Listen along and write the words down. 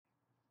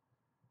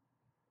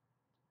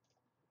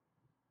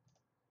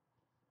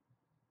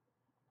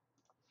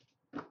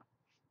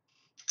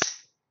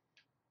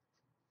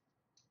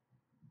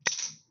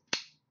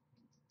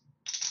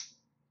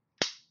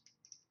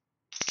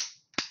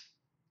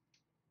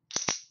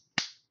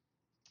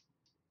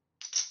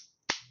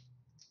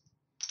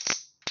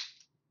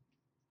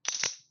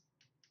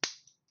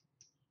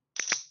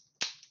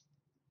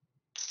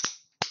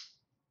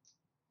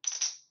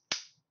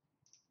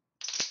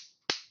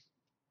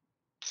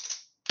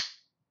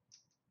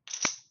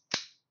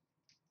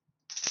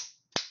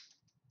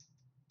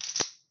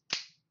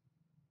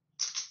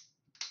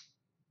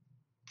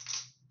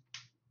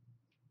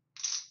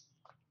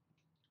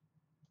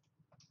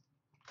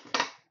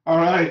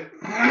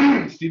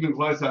Stephen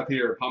Gleisath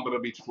here, Pompano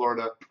Beach,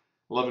 Florida,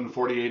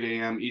 11:48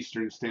 a.m.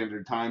 Eastern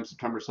Standard Time,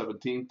 September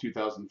 17th,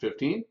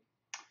 2015.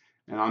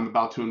 And I'm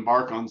about to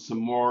embark on some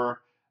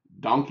more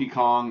Donkey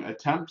Kong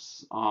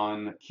attempts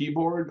on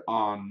keyboard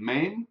on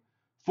MAME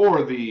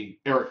for the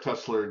Eric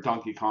Tessler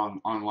Donkey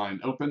Kong Online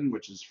Open,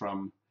 which is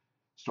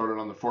started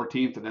on the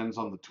 14th and ends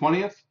on the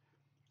 20th.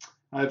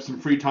 I have some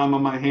free time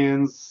on my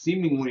hands,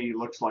 seemingly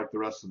looks like the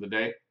rest of the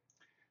day.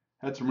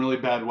 Had some really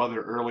bad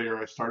weather earlier.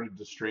 I started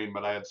to stream,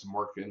 but I had some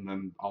work, and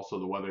then also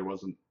the weather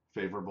wasn't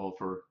favorable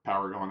for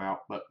power going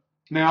out. But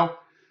now,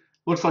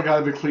 looks like I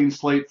have a clean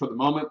slate for the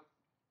moment.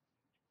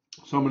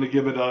 So I'm going to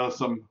give it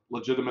some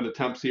legitimate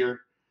attempts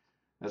here.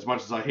 As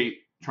much as I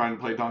hate trying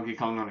to play Donkey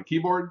Kong on a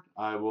keyboard,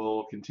 I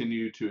will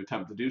continue to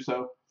attempt to do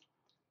so.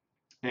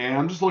 And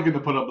I'm just looking to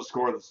put up a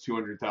score that's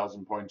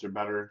 200,000 points or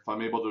better. If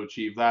I'm able to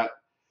achieve that,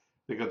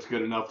 I think that's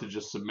good enough to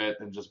just submit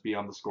and just be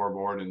on the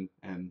scoreboard and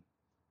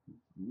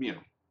you know,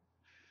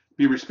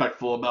 be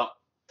respectful about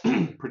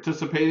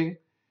participating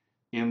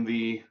in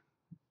the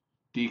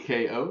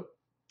DKO.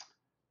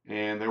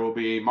 And there will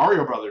be a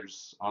Mario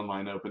Brothers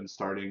Online Open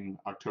starting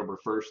October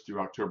 1st through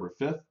October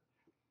 5th.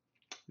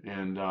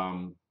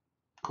 And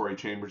Corey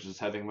Chambers is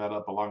heading that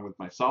up along with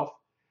myself.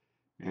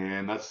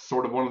 And that's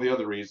sort of one of the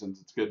other reasons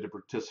it's good to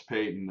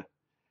participate and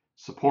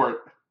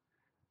support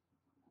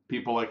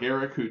people like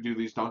Eric who do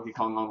these Donkey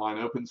Kong Online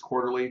Opens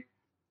quarterly.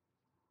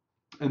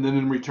 And then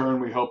in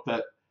return, we hope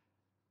that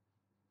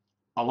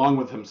along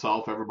with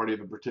himself, everybody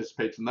that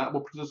participates in that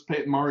will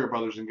participate in Mario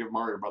Brothers and give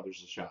Mario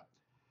Brothers a shot.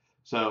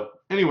 So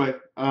anyway,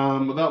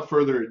 without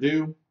further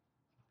ado,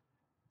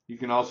 you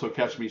can also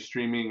catch me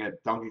streaming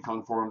at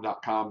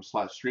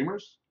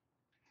donkeykongforum.com/streamers.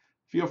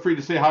 Feel free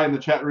to say hi in the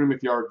chat room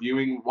if you are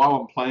viewing. While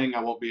I'm playing, I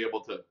won't be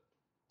able to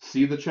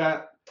see the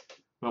chat,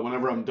 but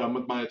whenever I'm done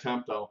with my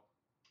attempt, I'll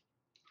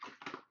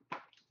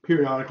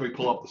periodically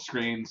pull up the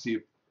screen, see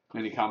if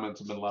any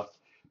comments have been left.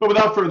 But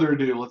without further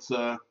ado, let's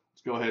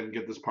go ahead and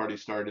get this party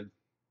started.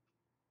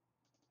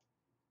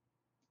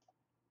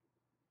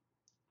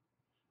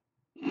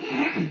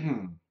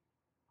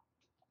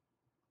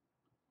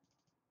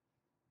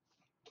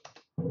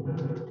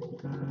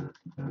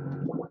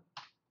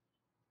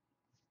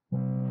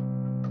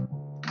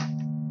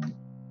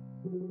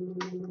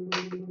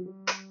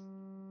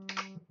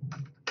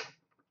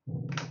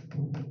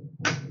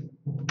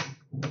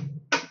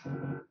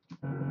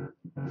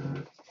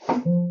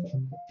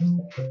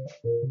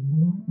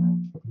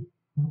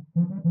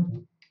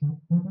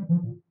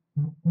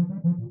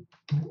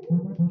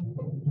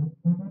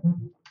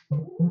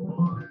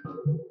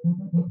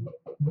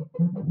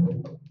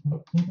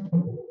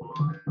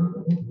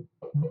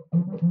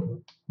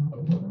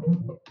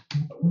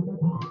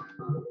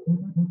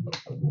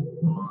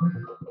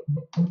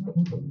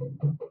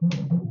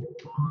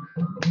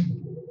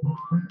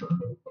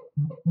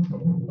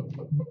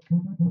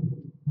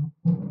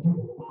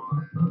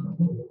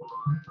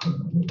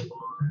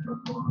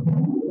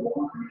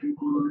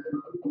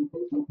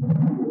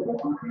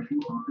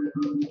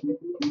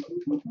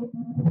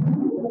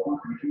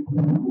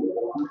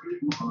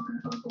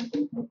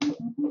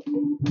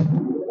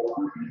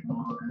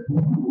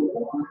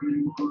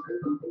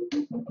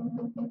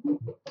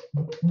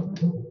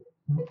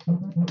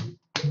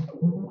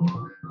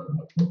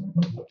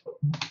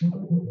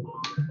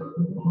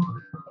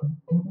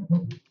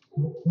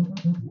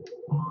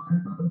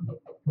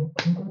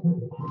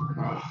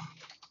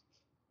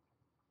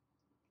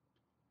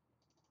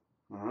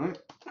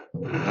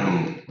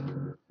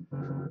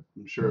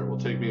 I'm sure it will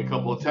take me a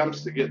couple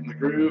attempts to get in the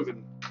groove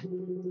and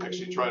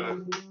actually try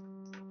to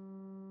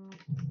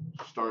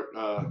start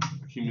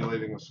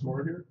accumulating a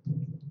score here.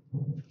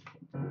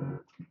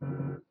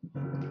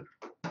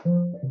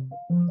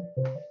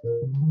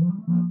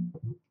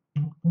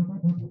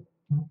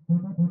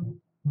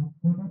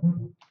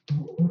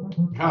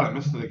 God, I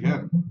missed it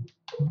again.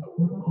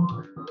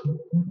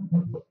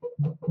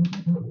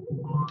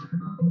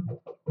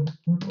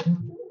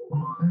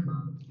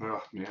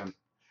 Oh, man.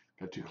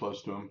 Got too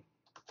close to him.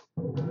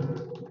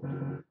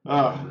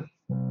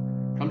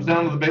 Comes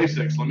down to the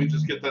basics. Let me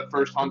just get that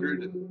first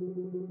 100 and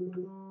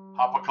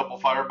hop a couple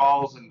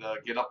fireballs and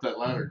get up that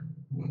ladder.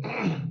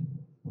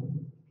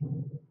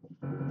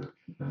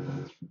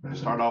 I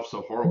start off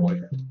so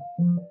horribly.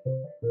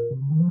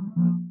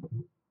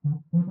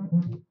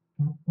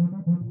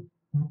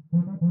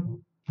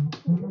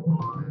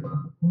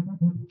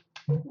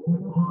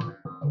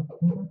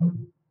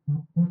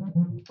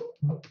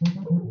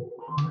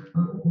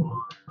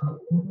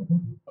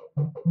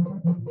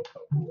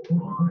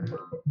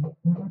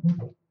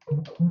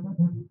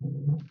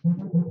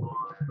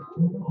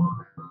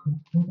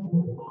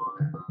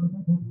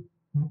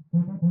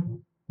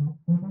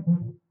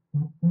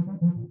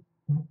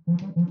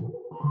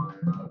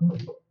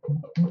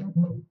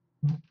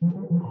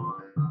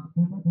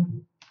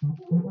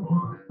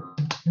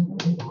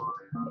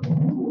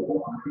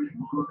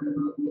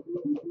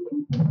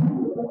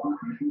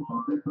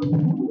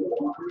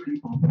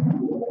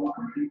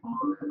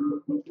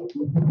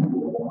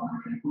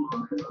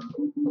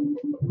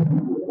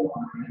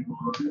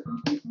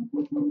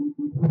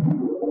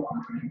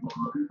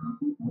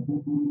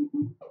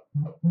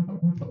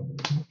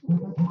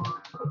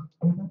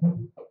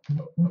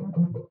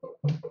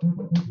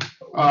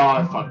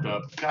 I fucked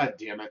up. God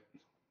damn it.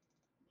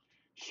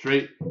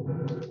 Straight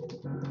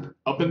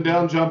up and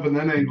down jump and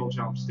then angle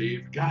jump,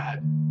 Steve.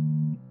 God.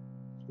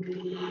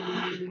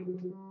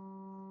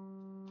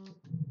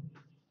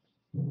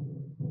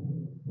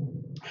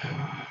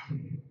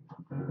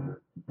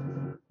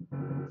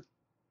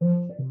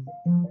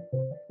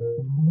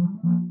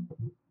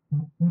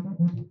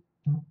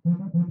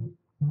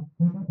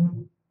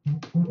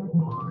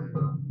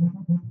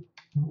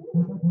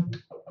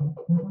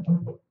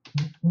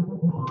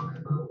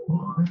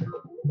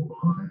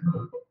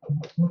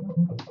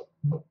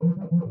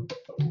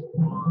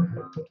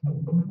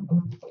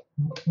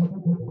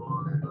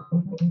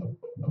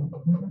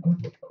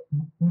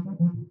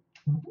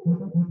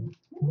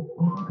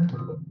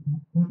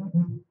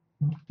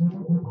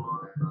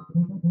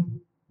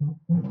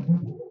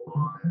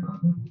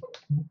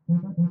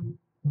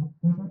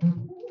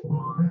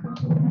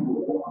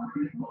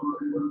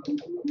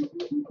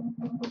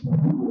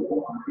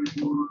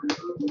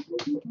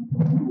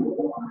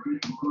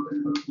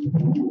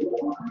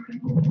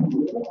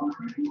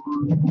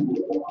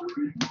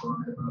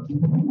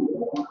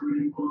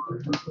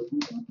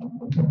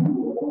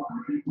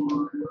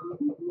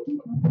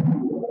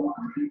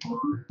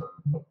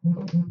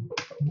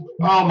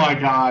 Oh my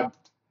god.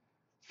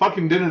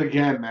 Fucking did it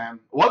again, man.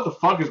 What the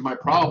fuck is my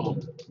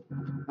problem?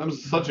 That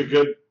was such a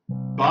good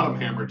bottom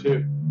hammer,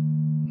 too.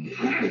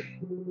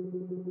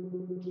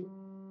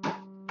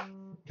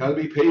 Gotta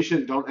be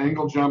patient. Don't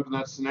angle jump in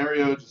that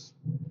scenario. Just,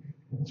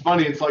 it's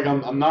funny. It's like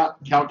I'm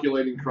not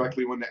calculating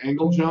correctly when to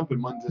angle jump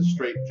and when to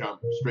straight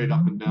jump, straight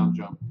up and down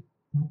jump.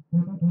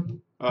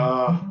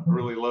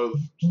 Really loath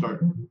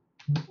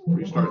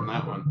restarting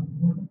that one.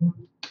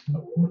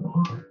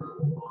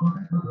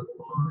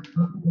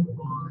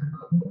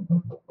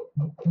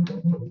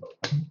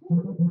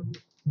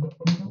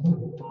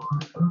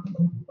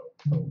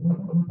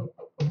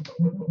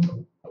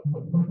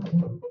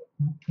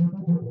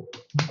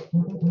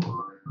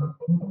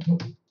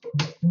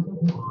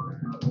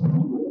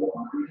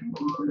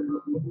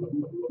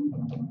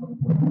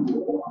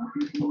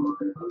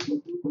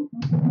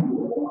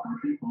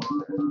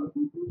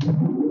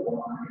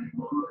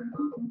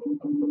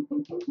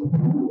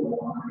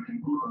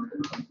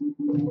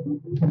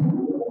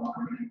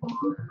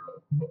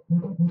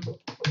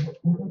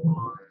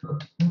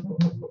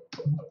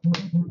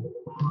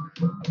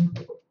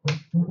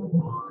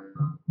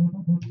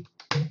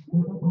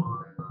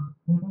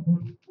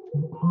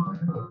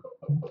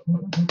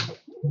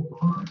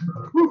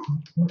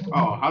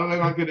 Oh, how did I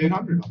not get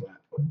 800 on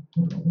that?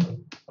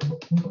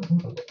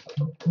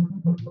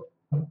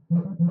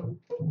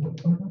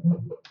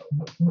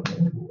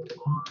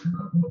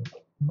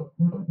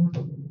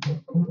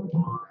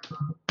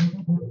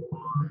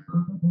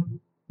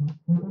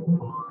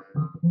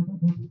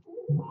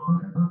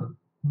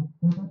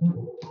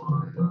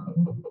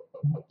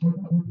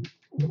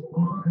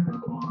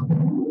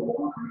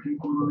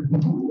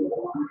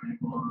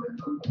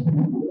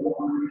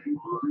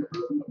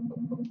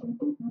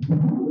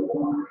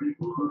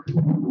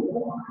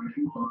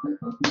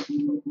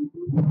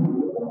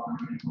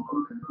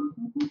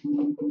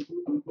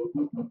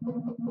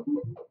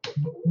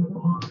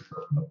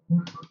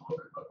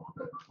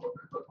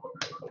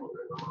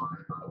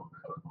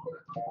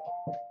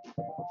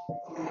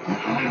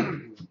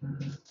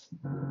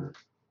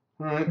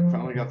 All right,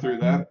 finally got through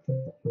that.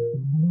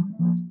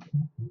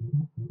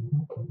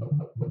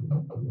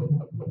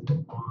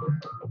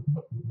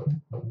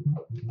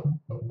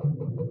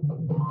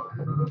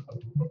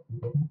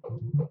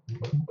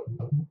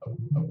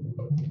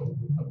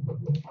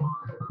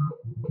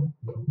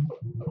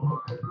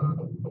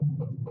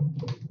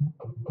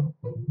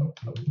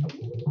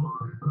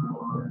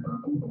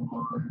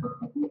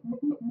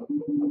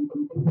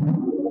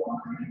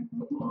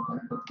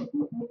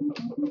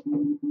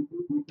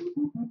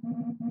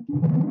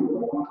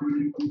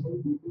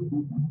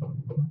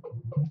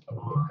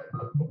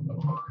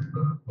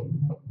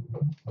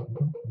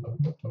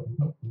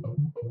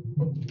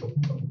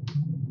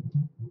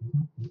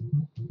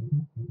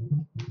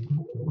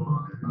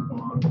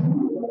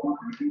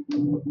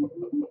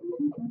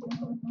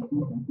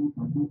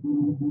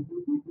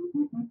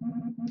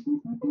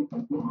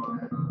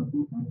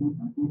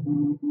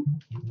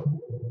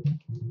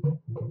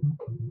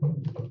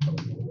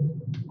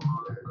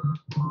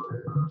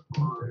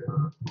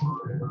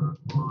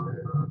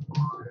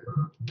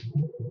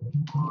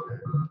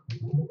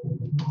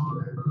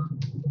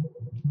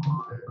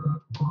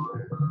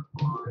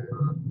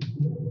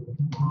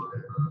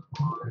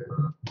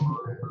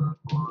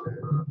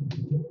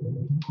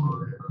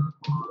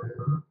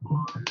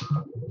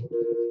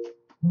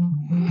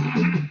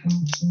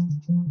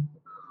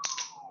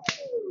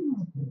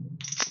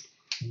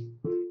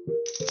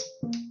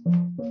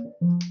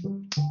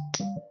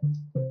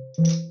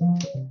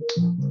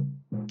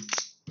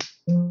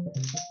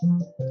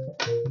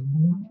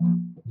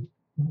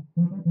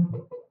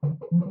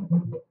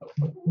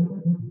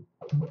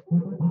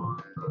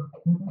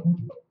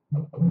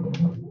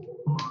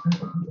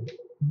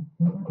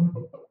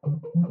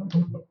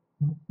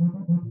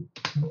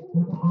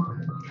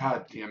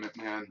 God damn it,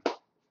 man.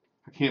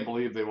 I can't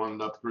believe they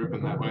wound up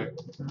grouping that way.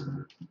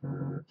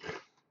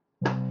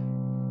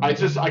 I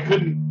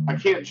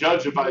can't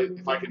judge if I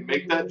can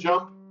make that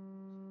jump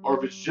or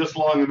if it's just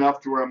long enough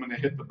to where I'm going to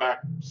hit the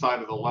back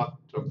side of the left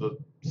of the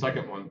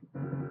second one.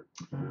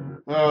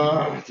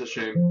 It's a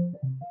shame.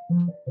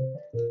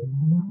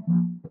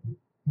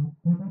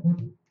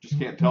 Just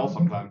can't tell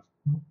sometimes.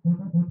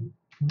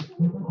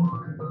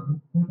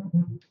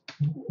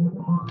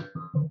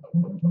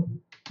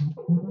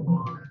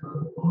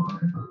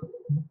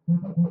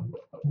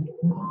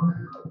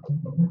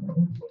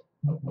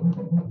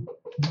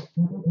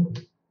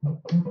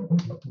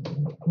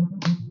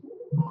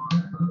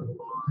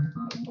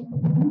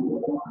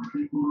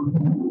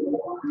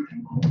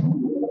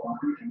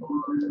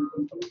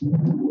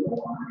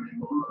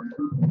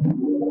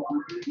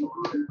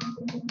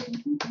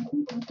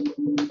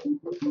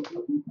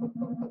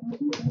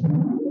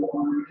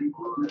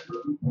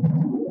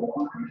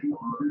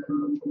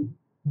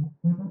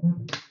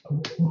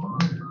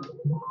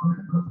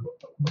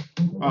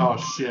 Oh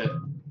shit.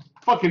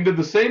 Fucking did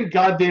the same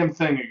goddamn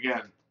thing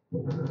again.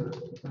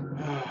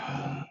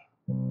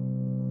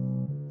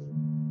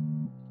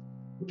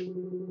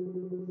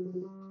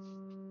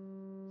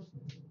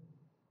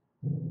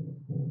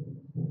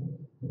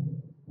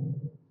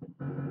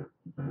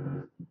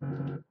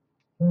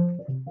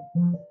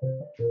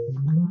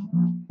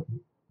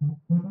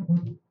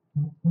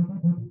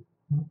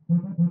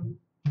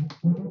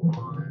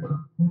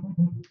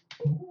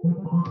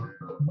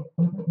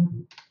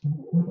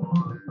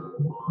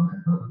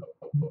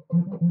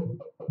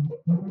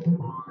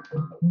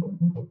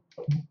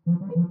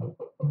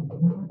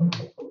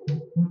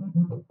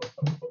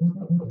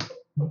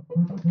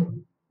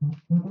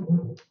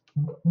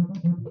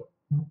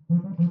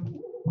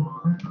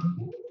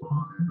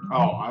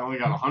 Oh, I only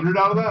got 100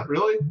 out of that?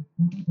 Really?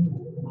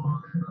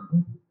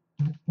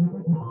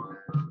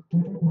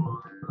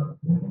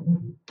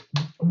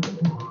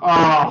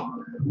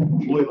 Oh,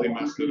 completely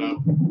messed it up.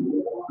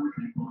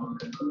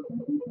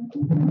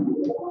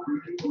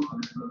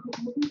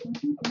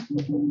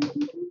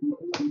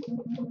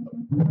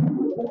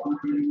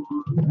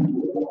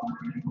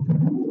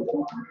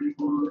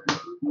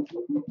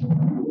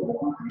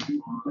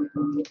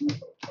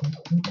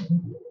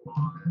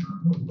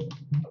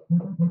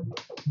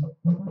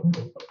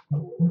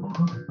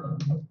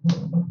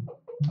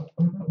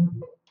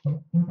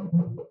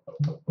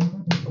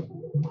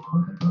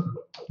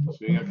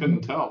 See, I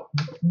couldn't tell.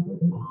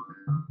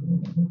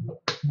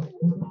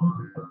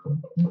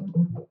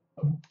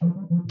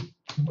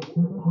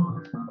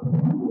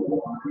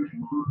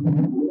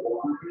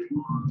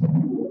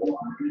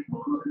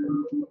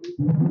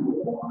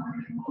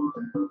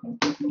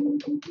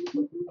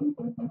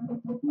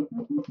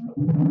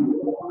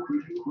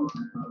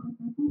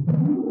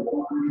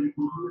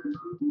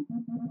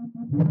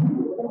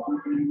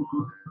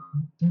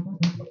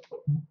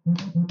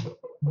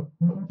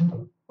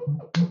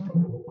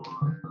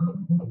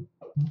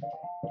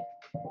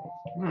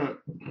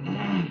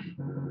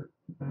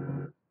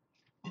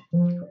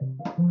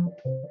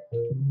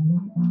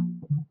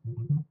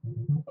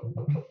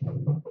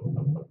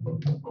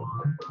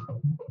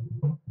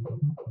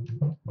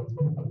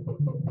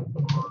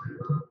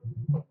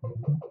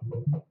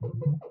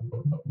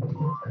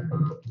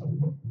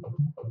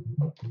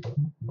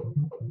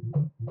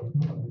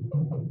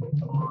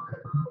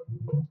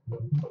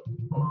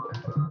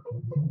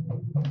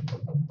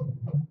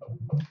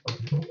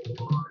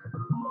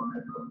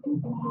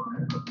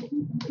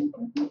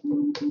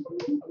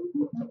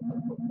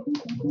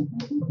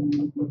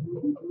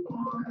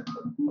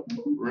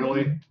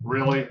 Really?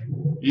 Really?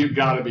 You've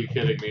got to be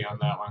kidding me on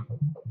that one.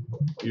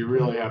 You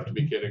really have to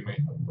be kidding me.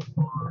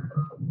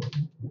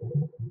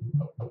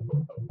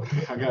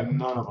 I got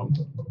none of them.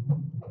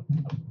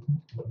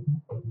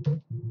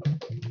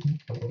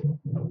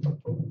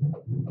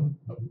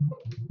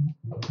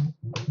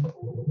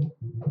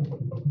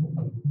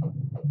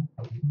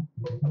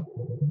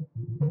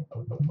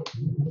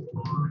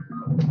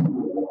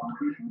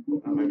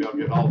 Well, maybe I'll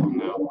get all of them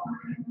now.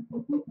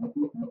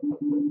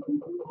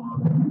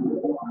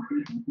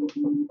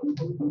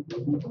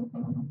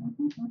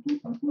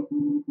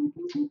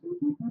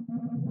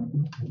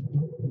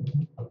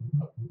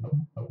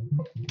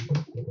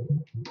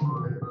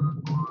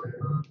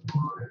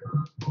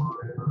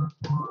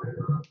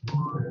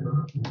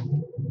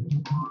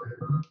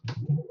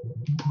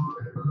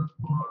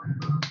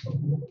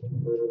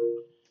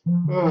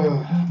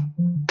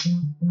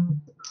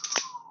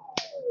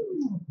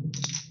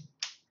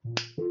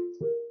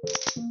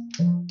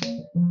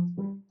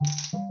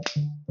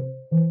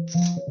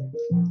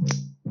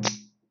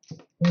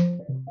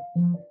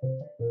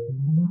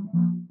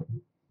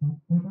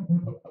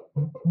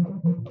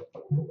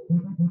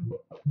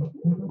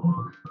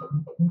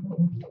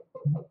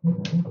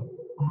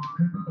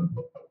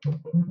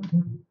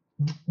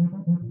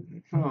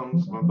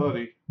 Comes my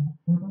buddy.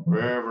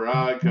 Wherever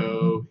I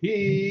go,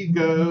 he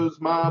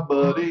goes, my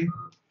buddy,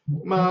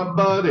 my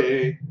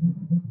buddy.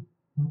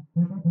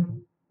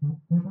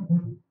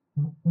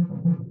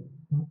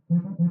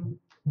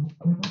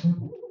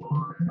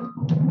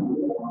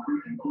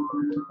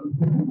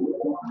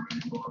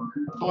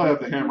 Until I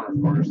have the hammer,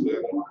 of course,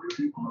 then.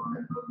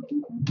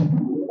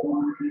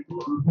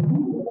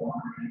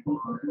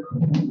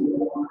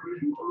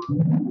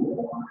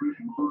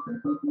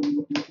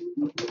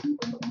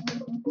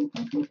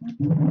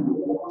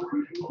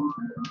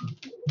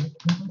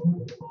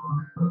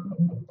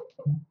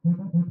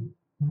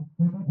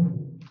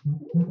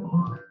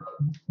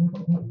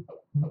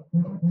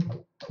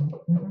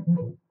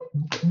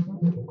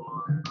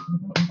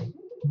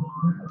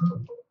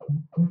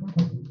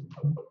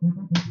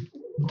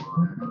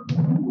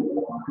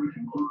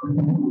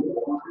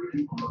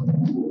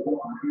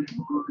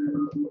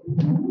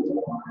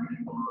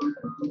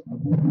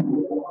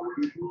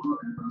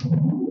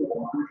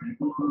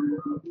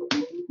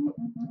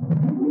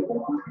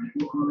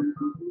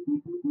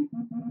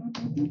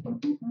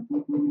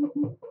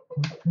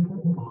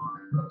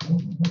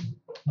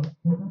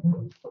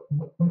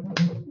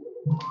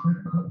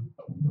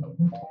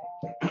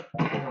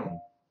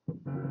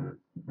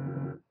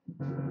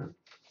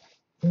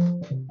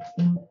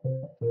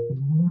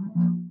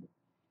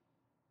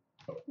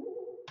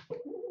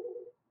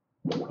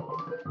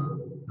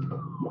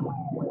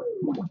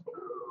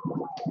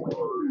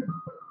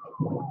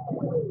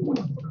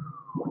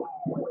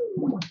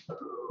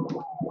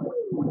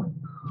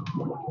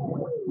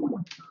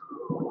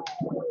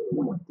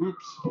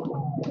 Oops.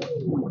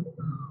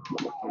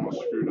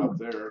 Almost screwed up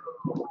there.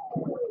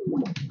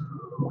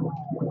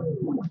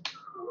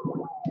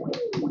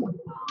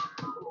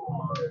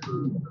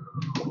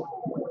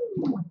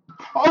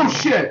 Oh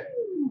shit!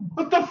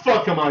 What the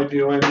fuck am I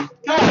doing?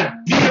 God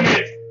damn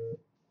it!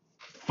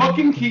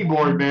 Fucking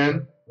keyboard,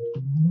 man.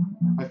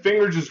 My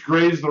finger just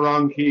grazed the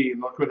wrong key,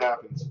 and look what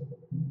happens.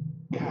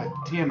 God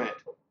damn it.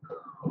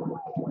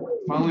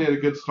 Finally had a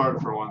good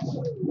start for once.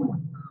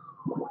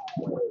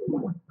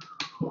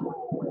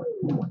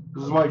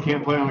 This is why I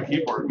can't play on a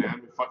keyboard,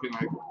 man. You fucking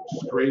like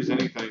just graze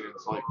anything, and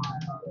it's like.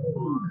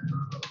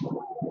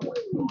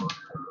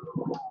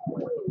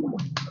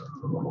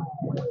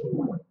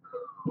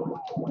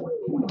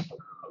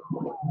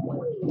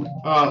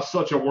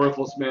 Such a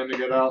worthless man to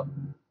get out.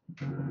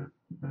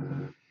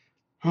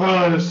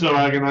 Oh, this is so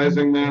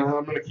agonizing, man.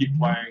 I'm gonna keep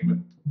playing,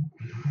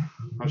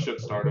 but I should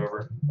start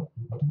over.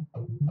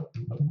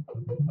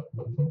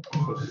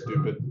 So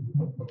stupid.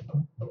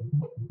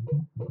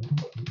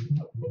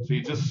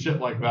 See, just shit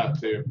like that,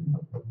 too.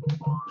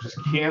 Just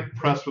can't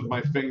press with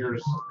my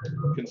fingers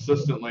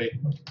consistently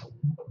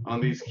on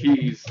these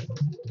keys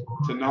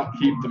to not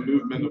keep the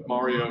movement of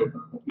Mario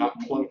not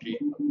clunky.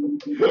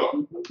 Here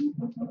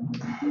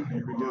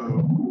we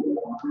go.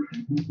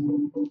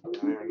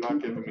 They are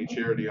not giving me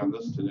charity on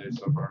this today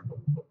so far.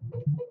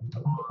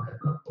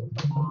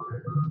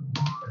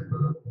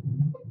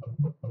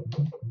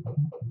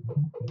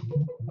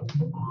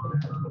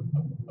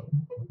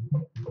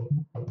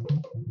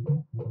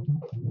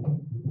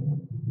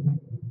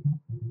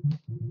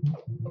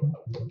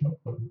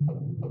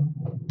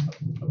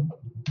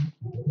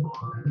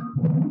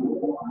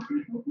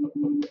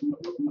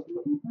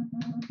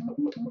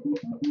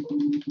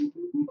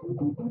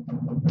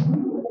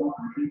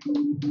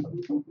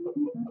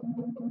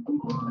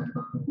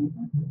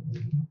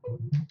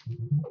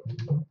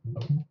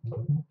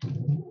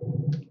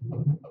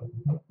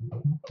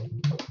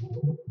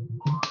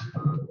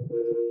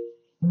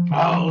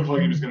 Oh, it looked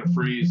like he was going to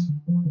freeze.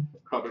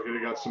 Probably could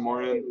have got some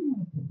more in.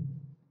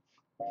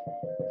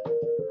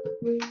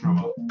 Oh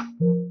well.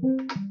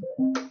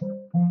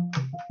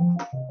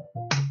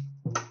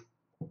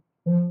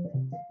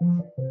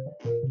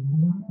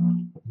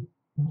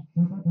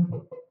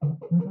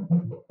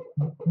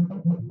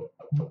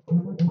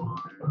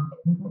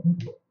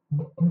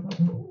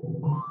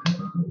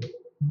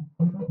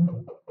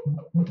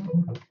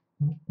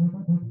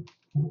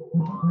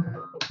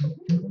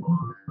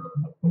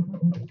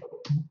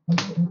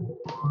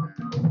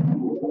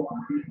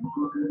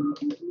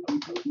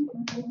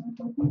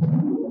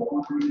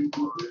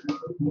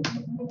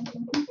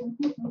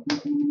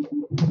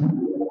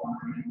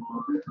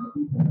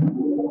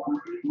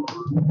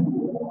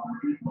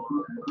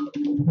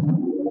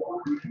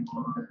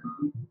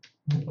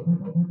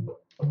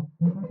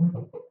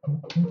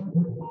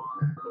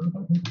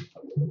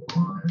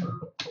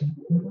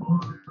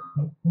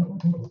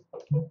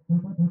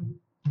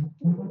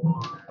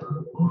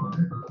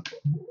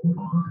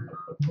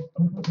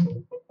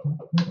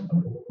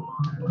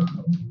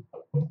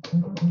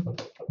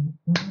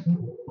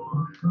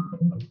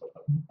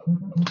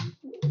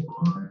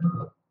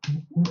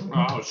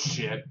 Oh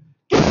shit.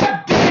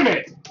 God damn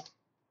it!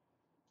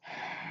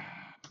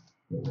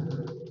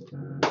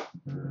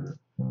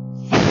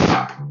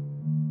 Fuck!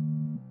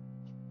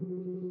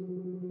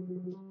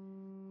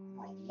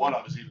 What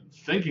I was even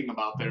thinking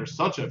about there.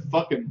 Such a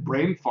fucking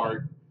brain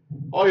fart.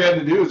 All you had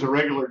to do was a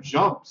regular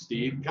jump,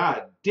 Steve.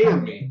 God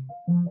damn me.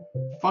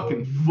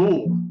 Fucking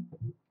fool.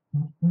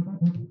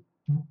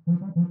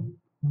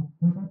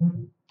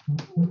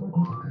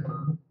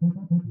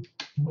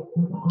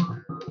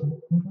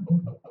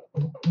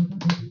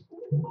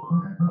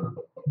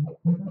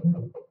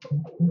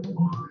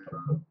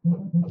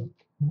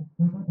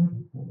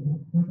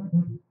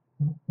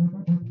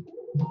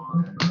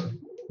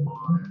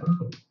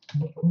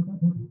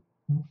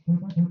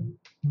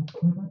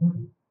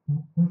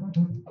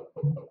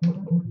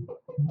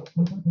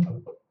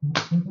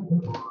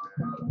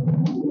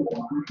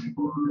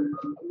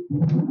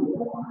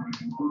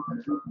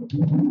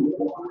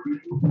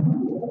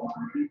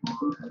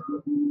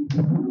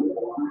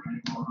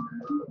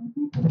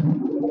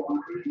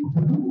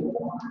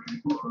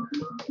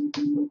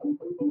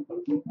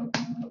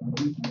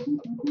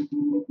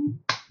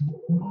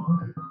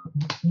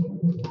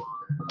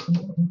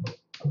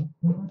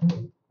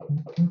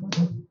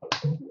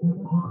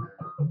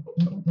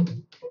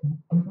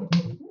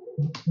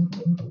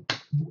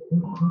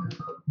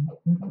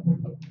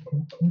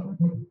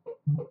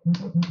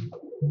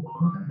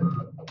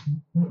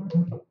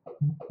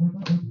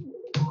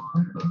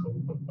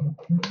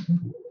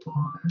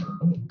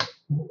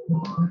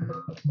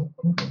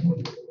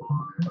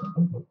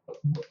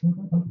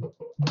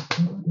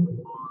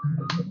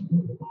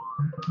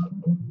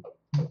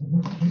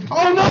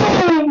 Oh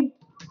no!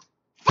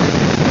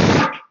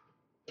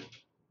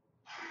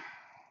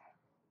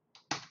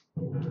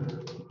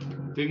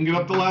 Didn't get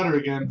up the ladder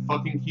again.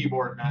 Fucking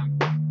keyboard, man.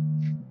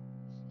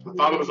 I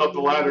thought it was up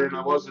the ladder and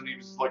I wasn't. He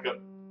was like a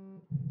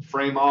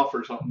frame off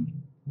or something.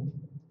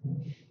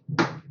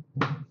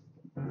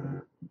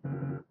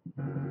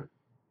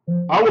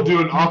 I will do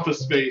an Office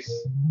Space.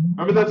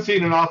 Remember that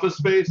scene in Office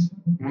Space?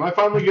 When I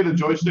finally get a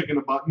joystick and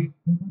a button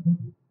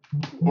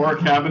or a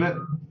cabinet,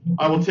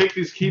 I will take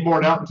this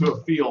keyboard out into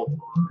a field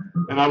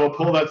and I will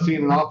pull that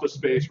scene in Office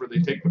Space where they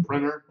take the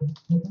printer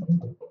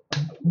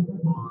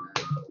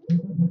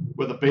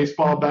with a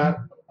baseball bat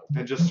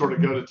and just sort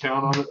of go to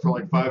town on it for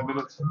like 5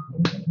 minutes.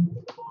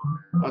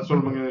 That's what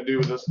I'm going to do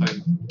with this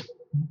thing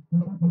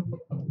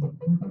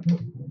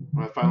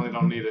when I finally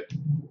don't need it.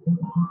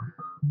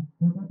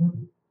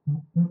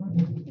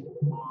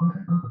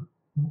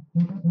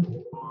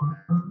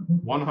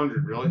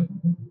 $100, really?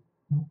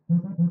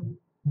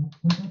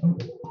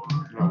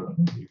 No, are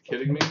you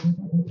kidding me?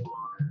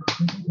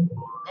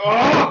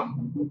 Oh!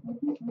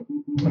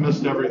 I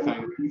missed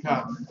everything.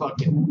 God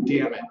fucking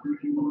damn it.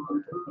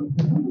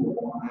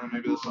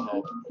 Maybe this will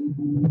help.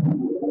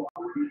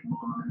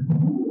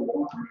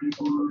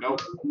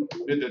 Nope,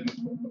 it didn't.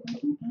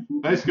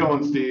 Nice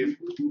going, Steve.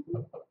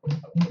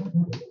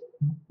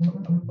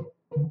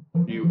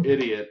 You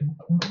idiot.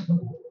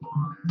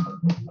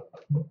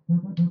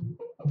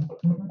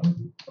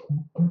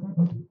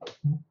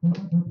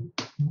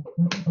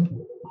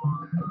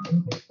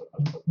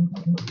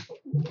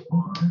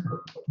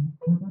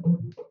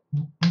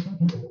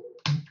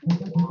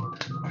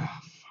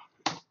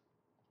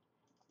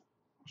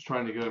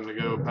 Trying to get him to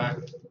go back.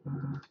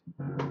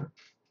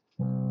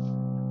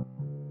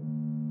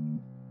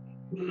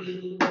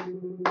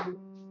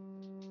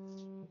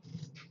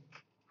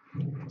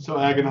 So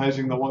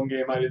agonizing. The one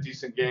game I had a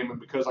decent game, and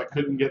because I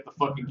couldn't get the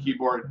fucking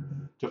keyboard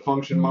to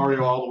function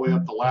Mario all the way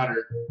up the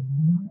ladder.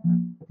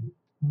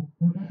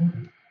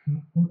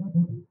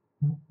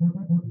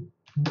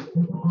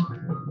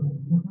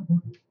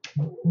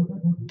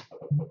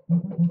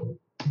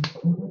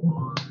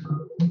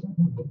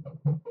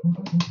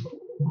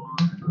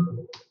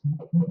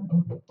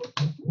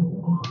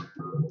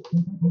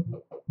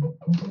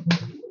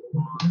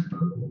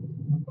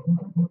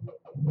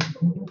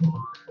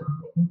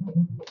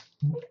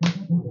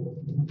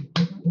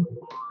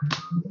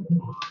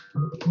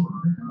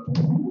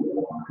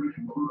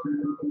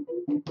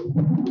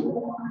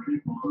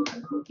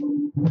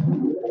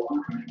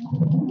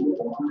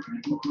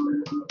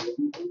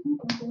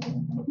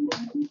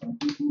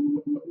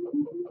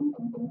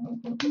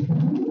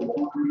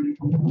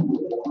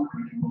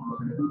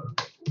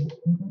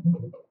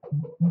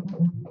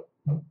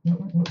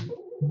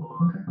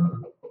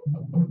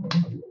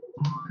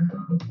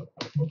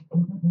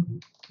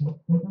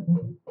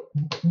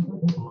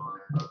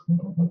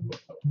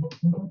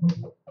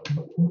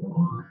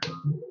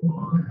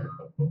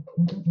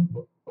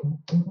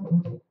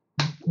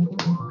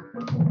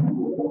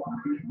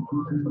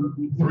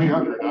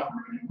 $300, huh?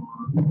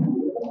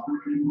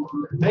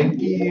 Thank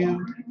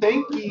you.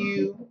 Thank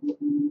you.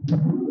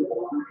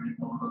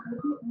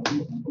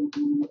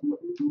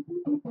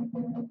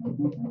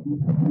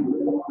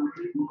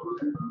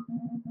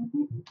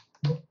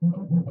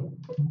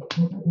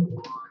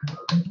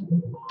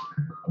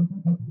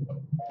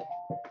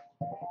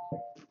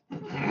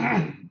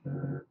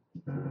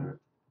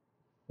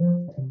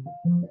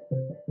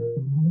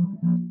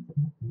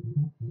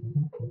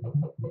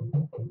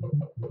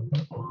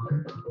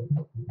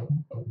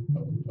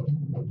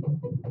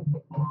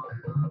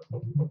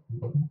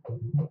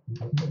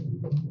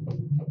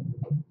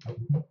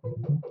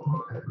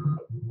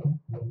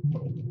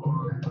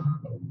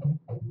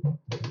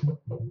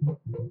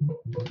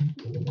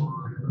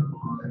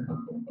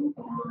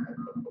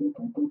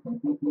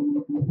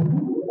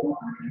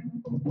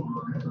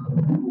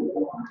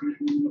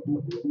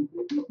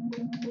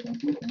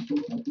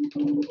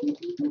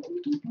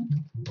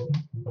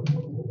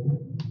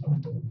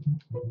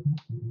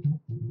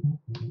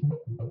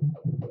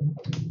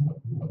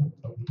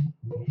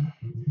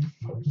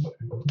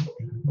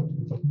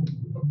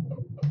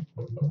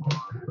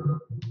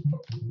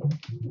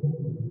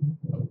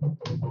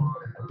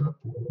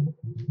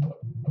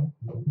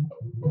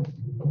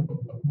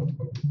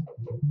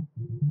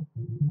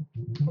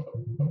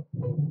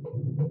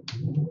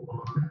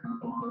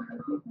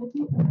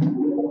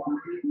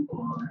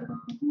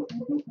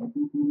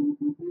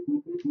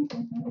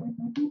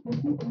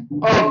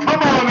 Oh,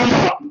 come on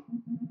up!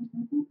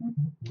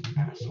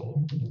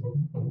 Asshole.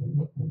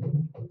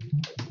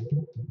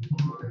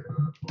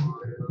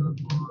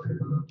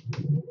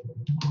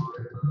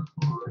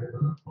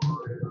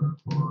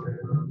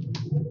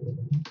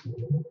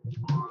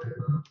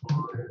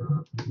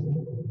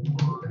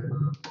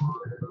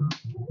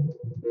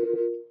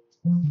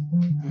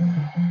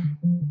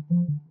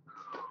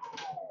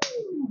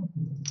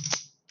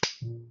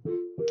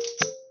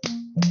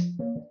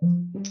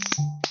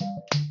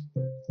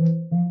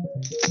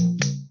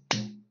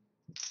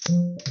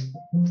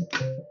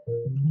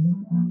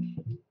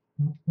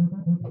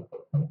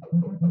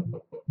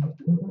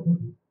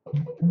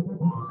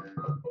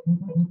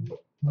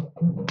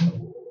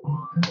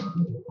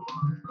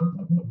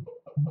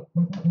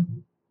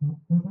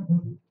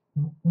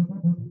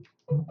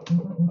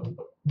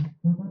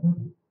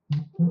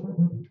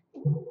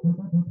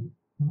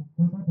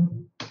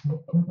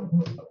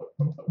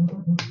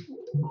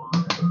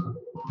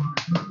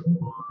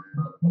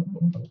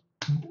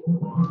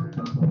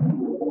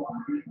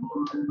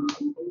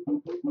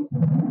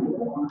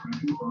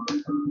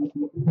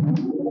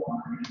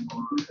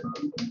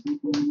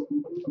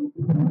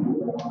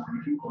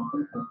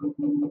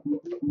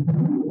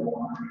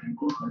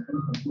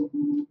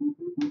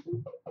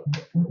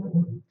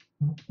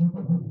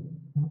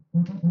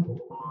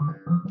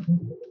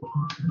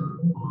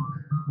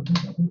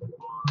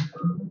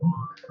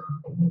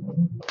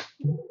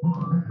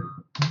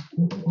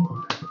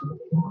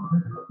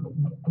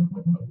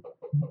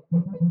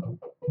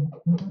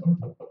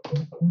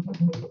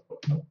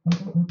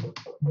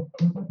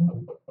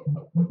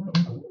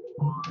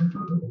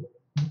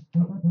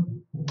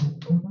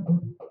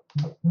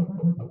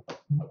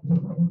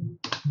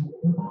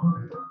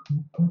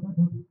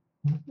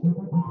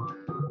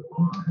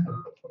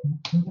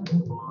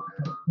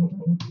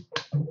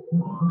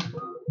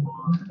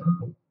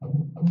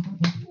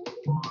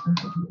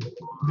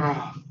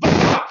 Oh,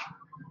 fuck!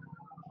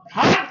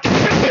 God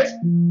damn it!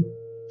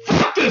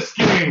 Fuck this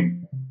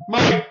game!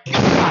 My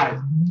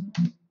God!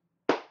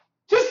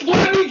 Just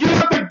let me get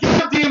up the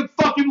goddamn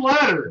fucking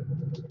ladder!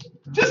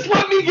 Just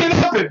let me get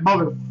up it,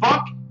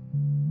 motherfuck!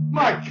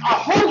 My God,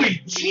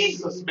 holy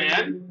Jesus,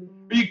 man!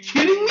 Are you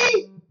kidding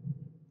me?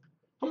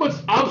 How much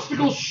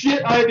obstacle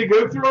shit I had to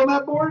go through on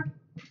that board?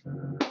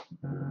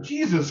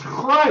 Jesus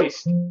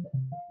Christ!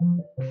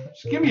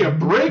 Just give me a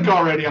break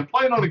already. I'm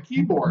playing on a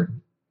keyboard.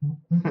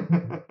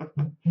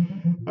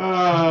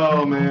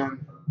 Oh,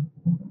 man.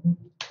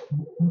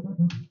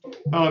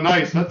 Oh,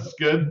 nice. That's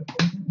good.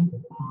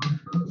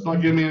 It's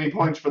not giving me any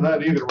points for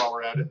that either while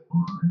we're at it.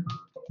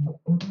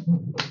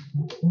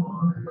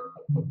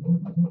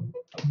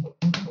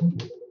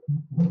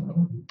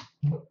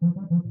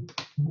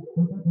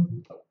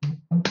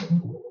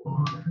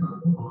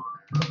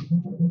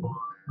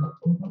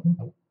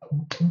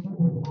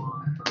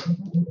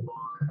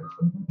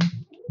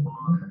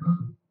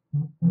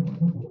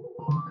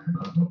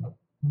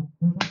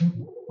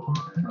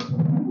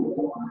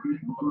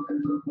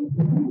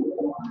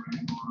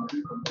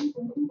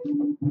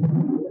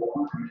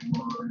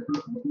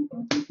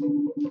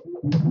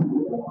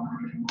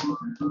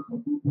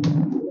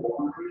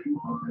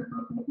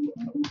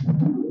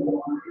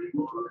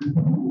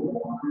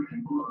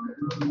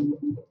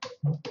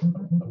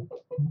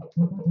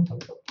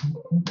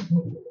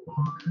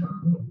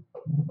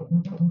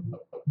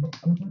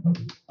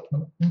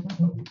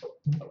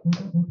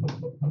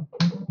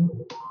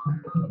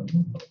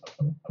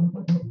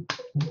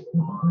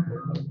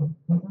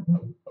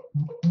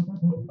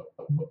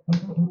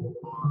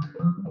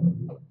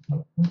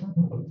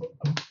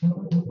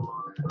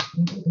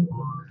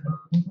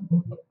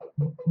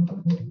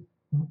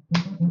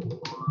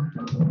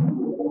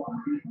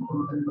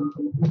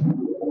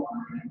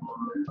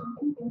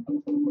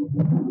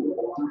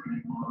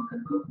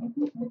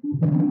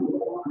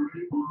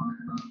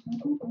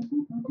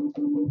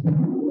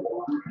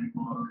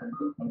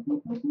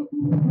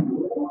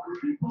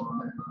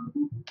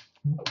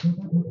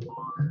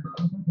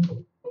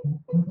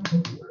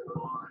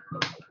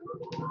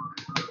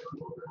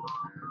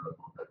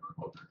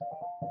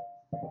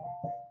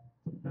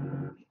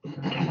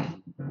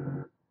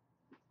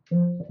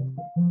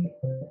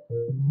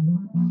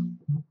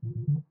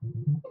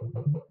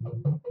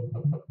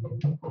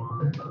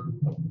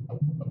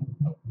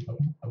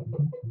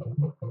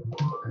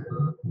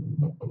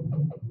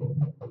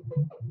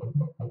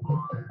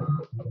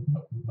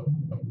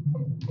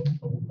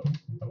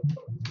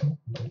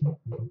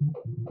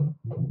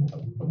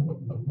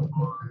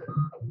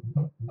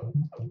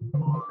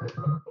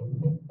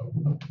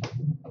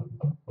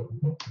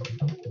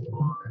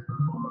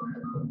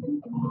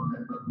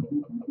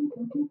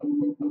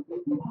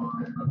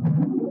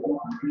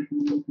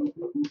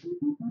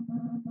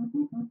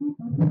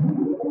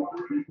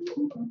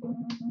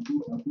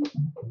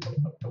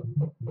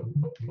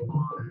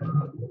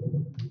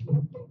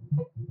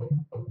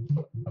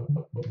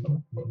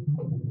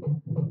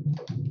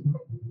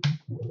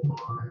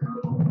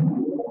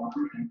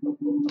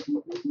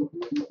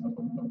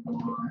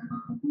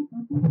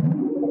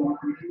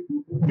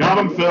 Got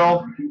him,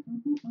 Phil.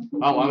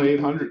 Oh, a lot of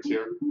 800s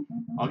here.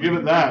 I'll give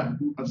it that.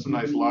 That's some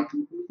nice luck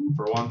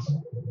for once.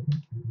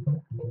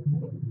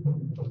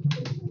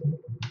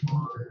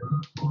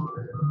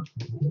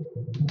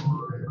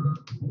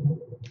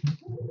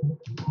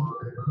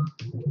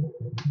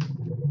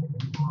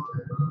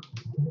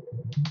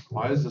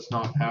 Why is this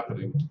not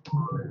happening?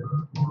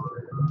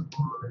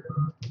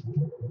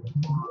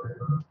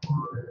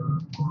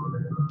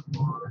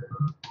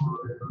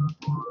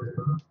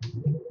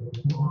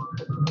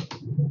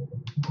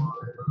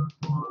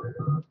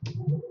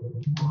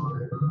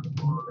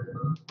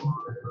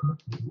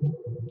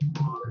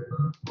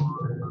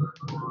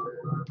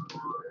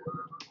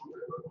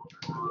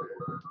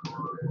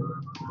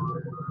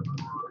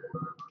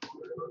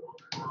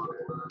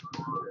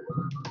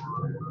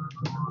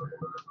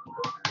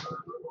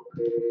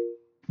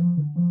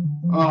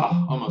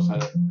 Oh, almost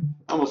had it.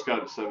 Almost got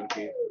it to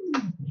 17.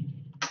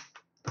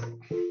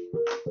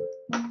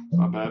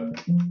 Not bad.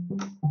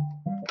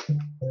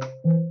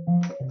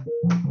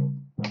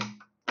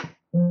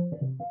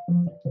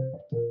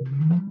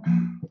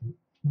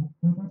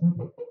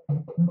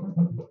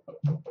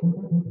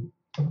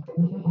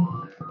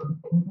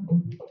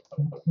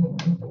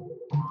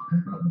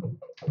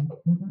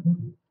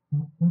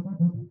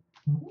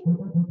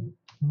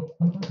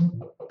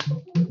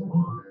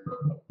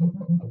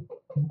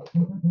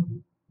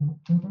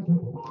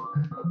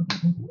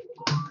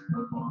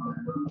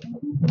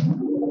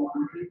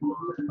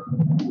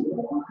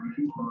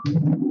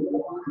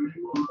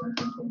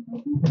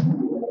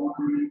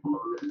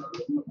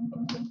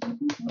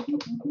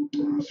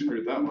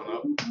 Screwed that one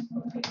up.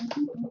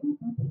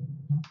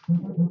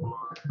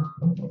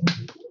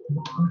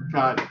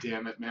 God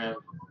damn it, man.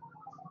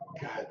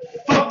 God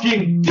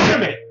fucking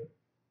damn it!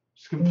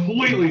 Just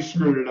completely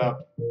screwed it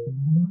up.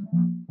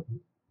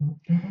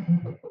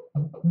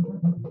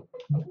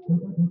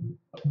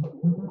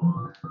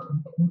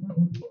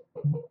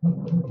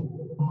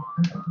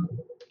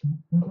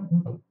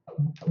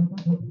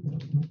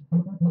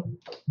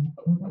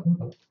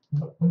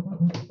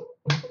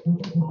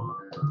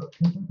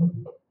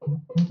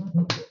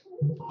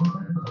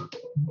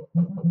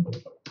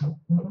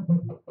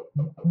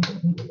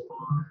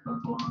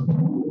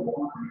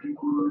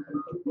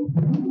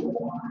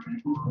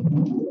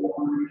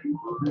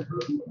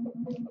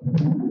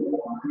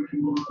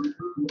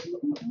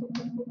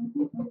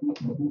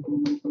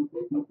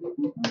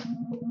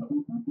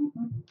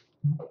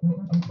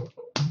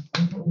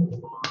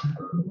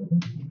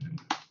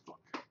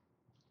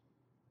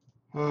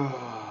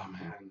 Oh,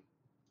 man.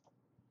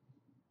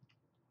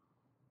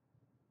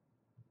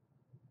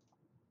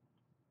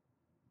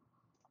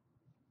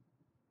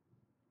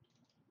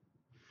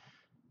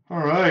 All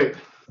right.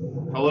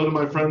 Hello to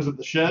my friends at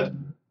the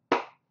shed.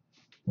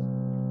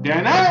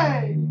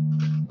 Danny!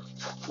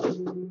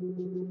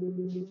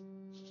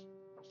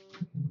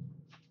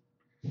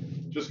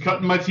 Just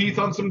cutting my teeth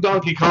on some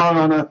Donkey Kong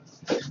on a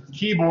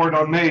keyboard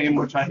on MAME,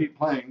 which I hate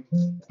playing.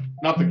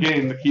 Not the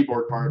game, the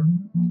keyboard part.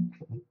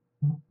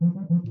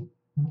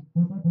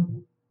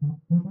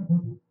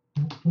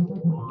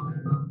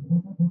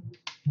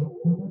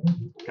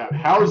 God,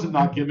 how is it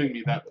not giving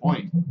me that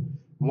point?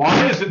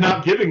 Why is it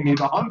not giving me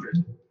the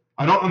 100?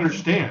 I don't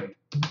understand.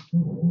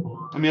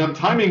 I mean, I'm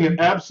timing it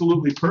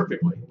absolutely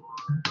perfectly.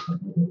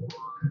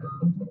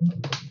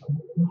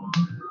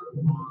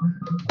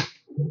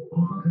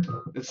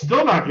 It's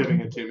still not giving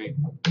it to me.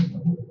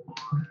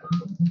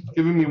 It's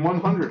giving me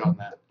 100 on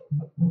that.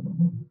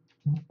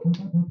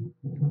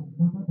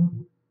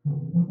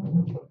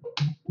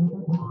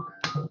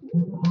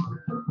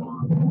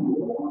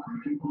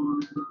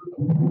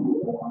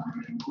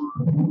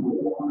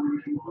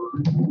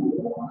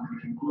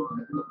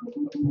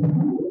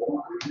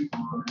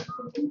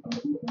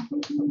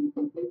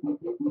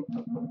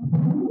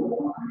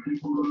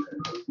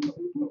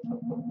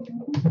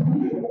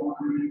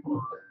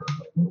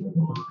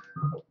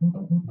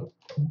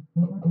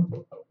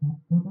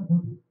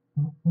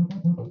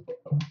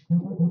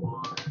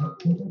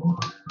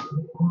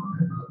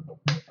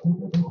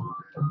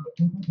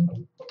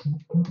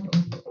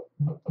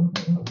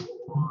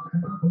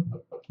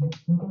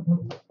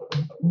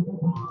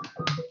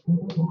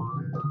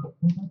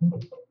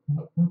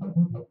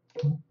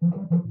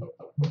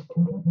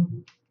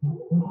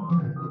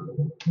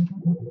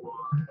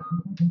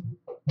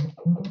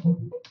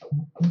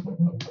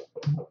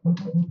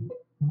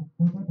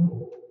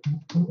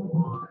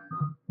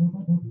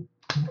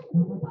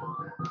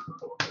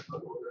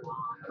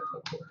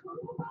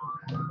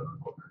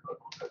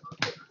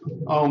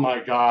 Oh my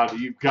god,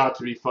 you've got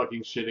to be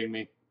fucking shitting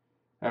me.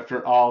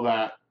 After all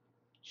that.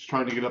 Just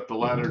trying to get up the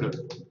ladder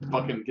to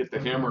fucking get the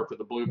hammer for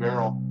the blue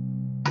barrel.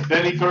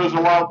 Then he throws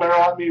a wild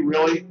barrel at me,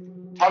 really?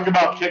 Talk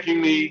about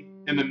kicking me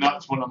in the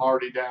nuts when I'm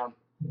already down.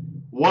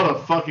 What a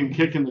fucking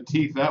kick in the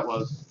teeth that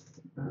was.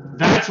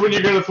 That's when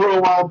you're going to throw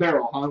a wild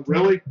barrel, huh?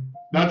 Really?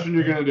 That's when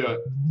you're going to do it.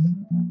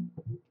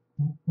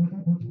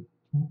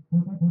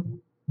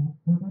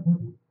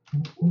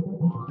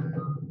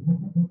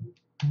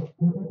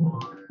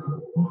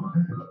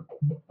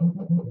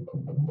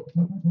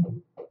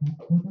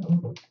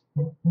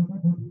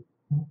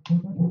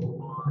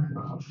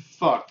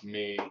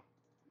 me.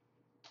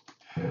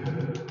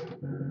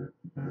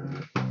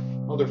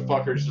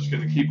 Motherfucker's just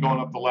gonna keep going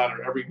up the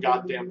ladder every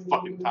goddamn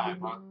fucking time,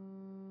 huh?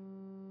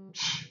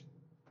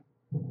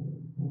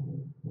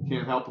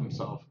 Can't help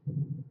himself.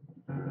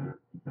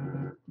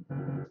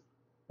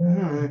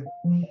 Alright.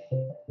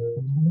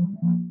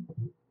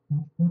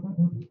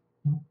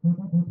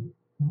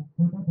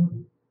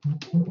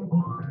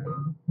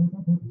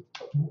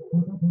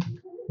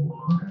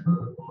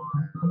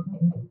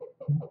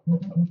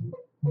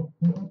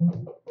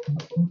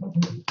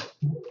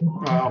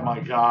 Oh my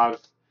god.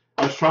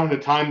 I was trying to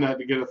time that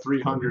to get a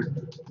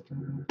 300.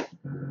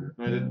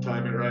 I didn't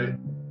time it right.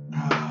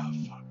 Ah,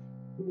 fuck.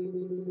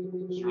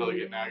 It's really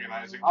getting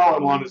agonizing. All I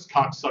want is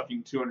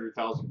cock-sucking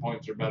 200,000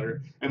 points or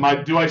better.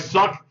 Do I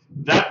suck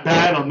that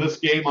bad on this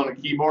game on a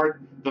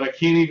keyboard that I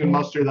can't even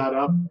muster that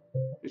up?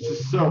 It's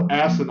just so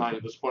asinine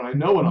at this point. I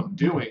know what I'm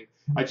doing.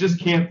 I just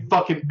can't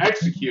fucking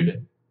execute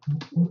it.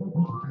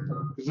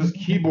 Because this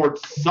keyboard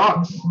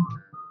sucks.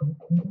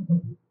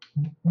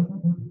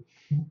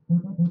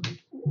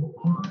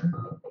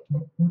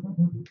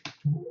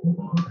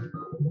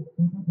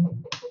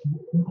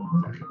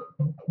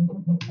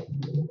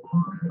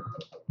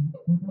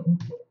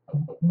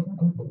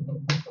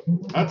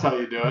 That's how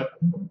you do it.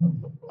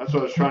 That's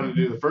what I was trying to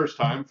do the first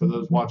time for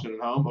those watching at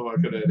home. Oh, I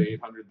could have had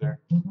 800 there.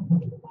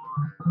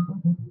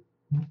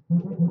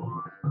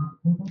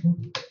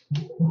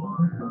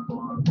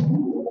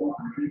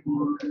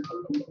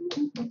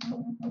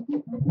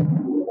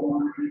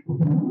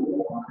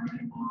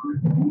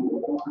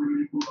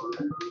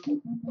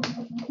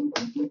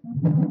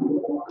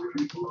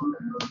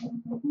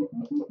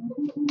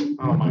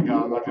 Oh my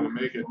god, I'm not going to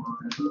make it.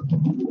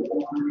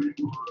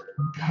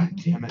 God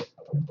damn it.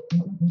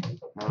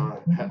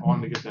 I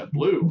wanted to get that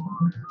blue,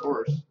 of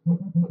course.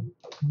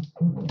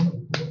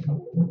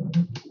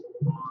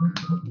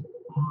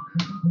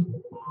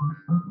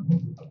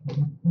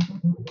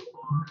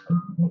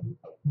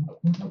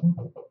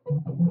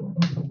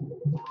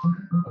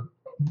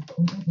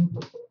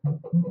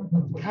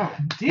 God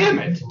damn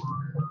it!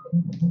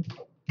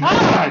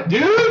 God,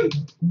 dude!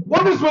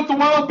 What is with the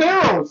wild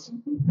barrels?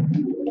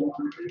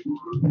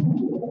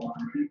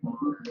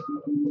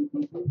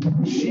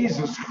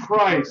 Jesus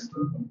Christ.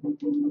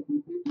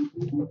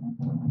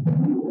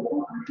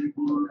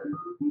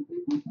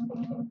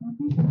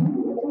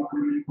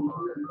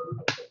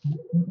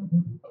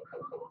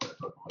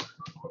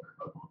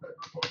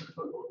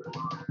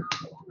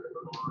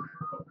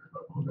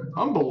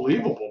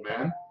 Unbelievable,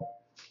 man.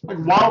 Like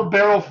wild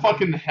barrel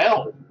fucking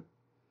hell.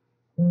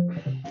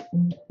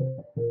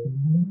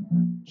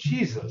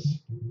 Jesus.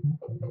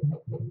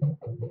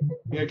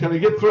 Yeah, can I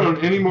get thrown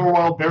any more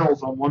wild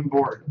barrels on one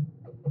board?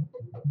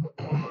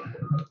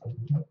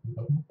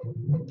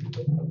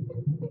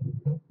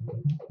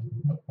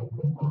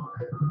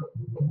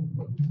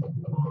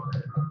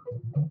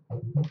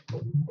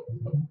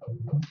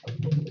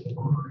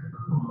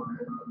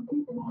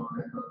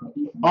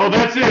 Oh,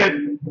 that's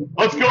it.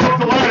 Let's go up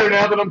the ladder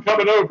now that I'm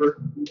coming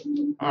over.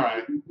 All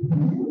right.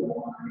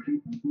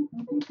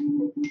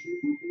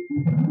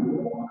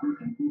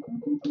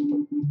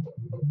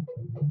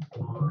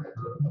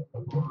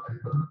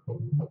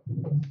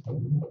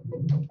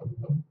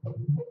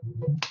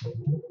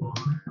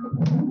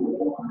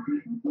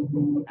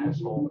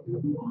 Asshole.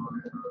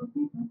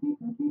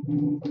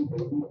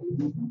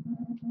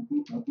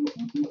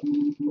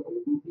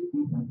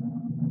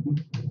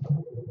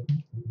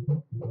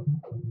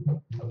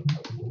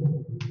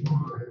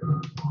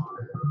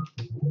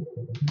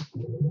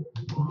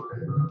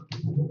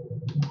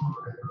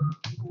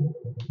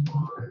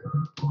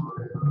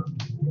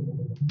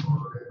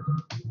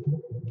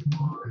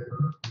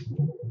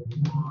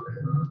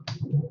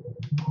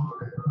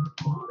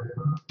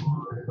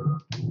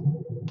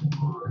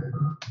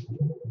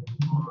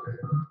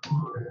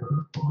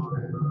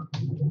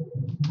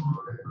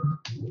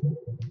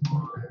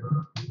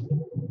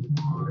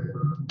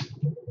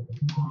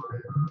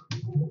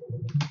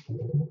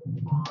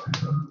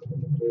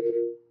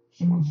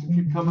 She wants to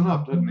keep coming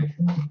up, doesn't he?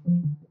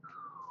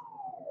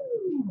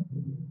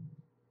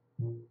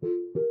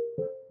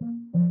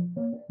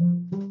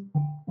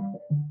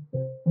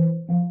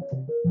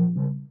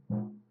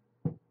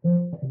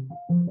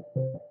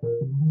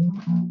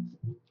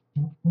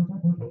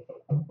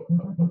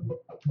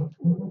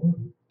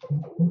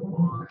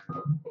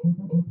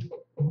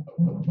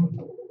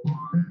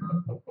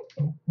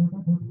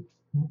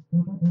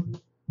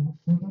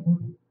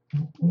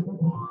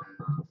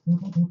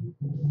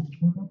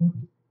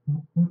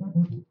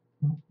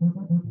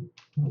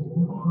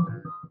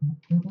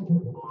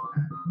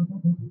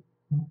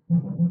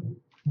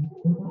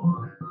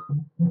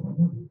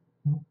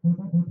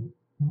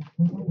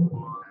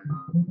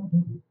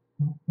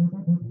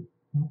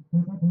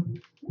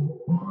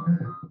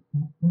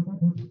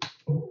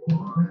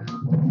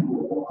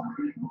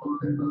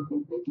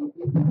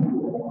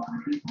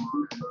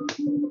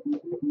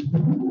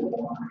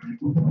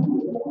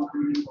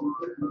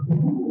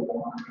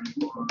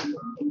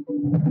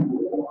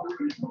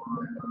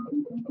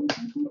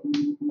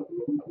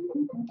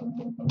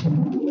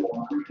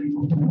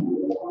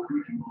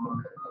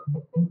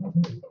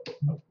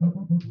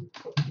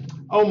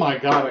 Oh my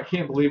god, I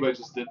can't believe I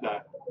just did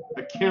that.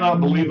 I cannot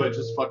believe I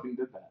just fucking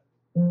did that.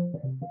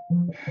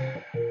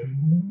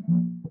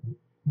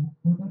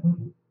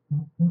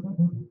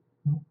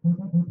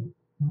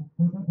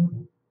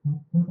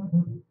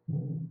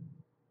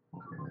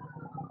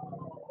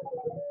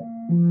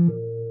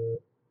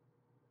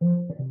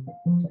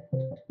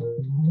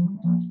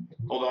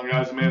 Hold on,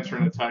 guys. I'm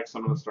answering a text.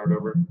 I'm going to start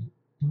over.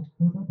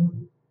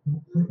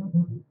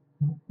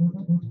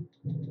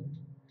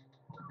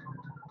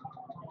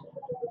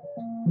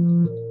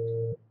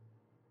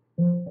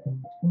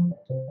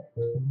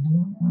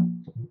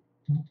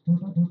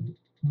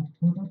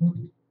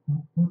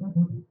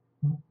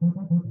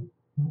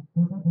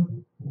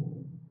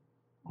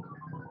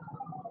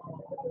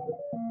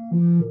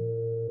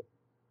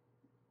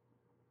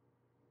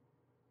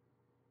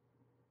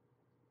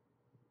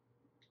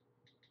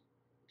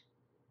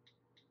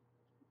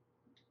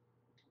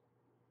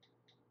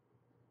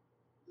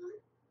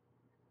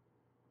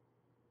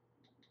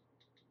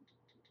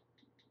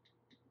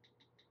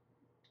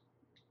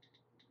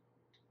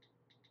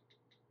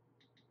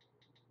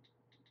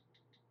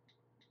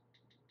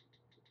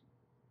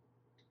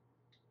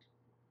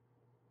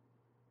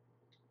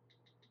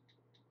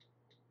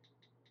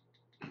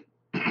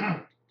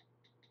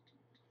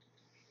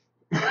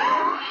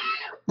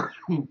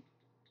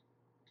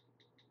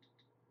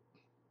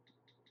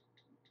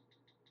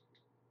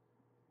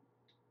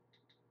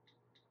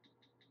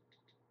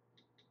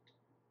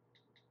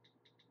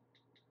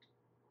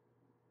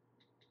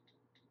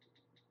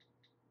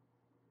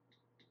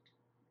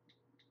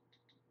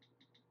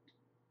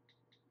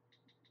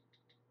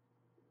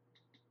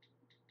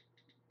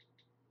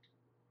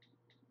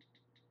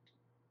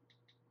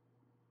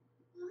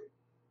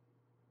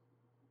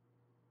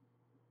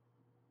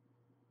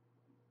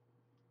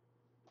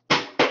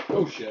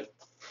 Oh shit.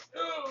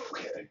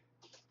 Okay.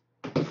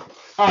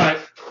 All right.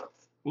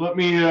 Let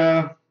me.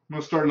 I'm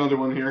gonna start another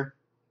one here.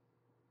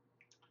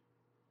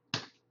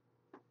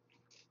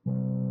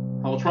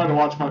 I'll try to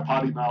watch my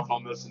potty mouth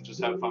on this and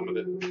just have fun with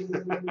it.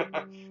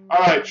 All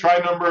right. Try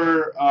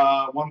number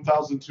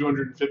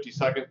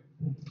 1,252nd.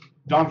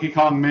 Donkey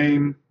Kong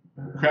MAME.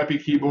 Crappy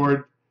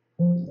keyboard.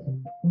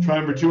 Try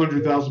number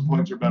 200,000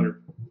 points or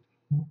better.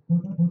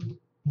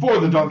 For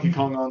the Donkey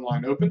Kong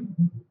Online Open.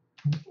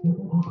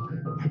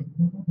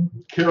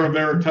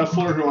 Caravera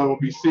Tesla, who I will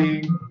be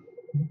seeing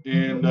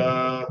in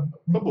a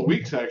couple of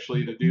weeks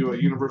actually to do a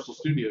Universal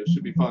Studios.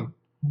 Should be fun.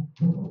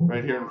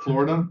 Right here in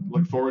Florida.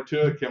 Look forward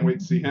to it. Can't wait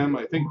to see him.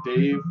 I think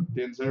Dave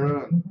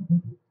Danzera and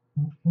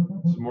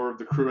some more of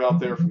the crew out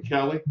there from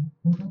Cali.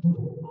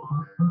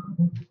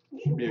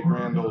 Should be a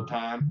grand old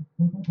time.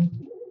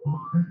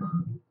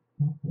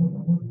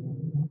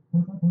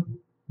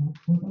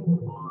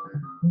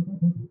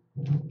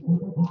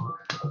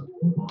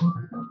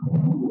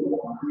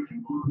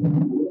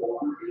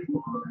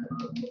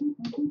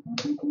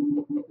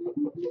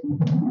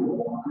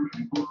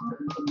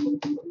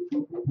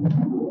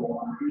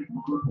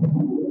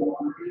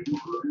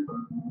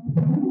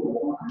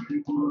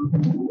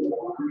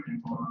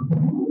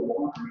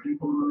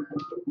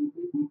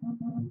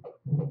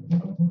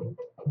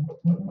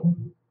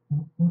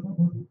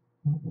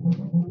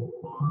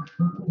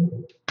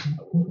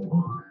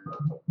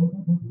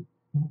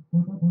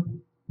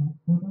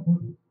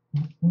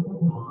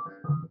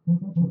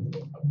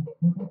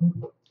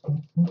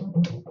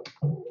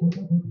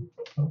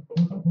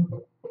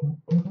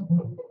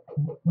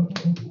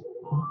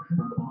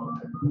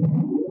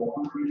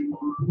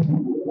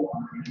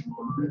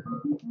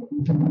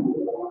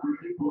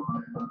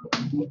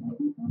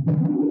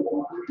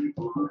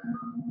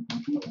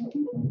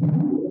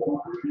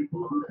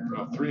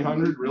 Oh,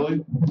 300,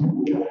 really?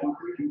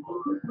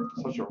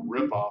 Such a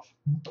ripoff.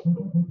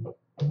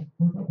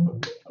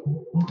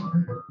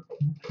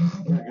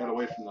 I got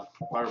away from the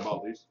fireball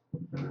at least.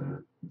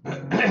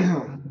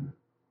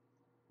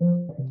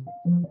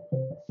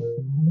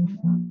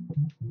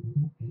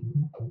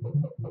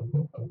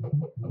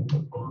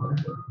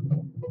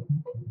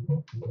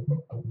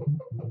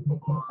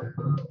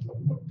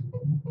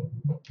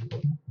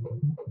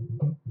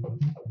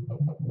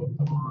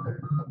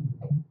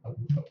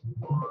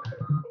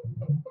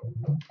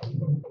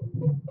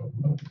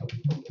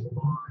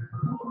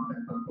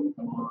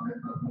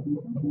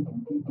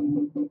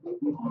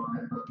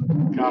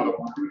 Got him.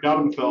 Got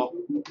him, Phil.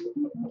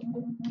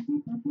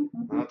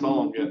 That's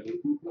all I'm getting.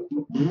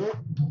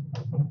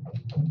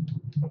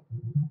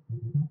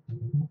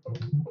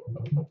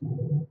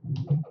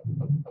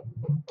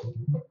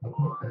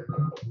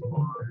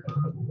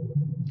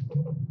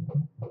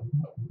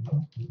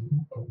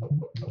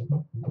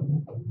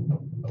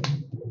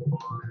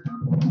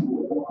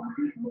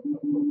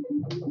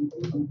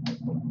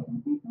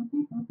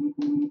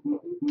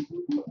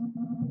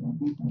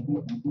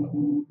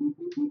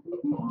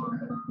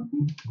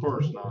 Of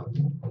course not.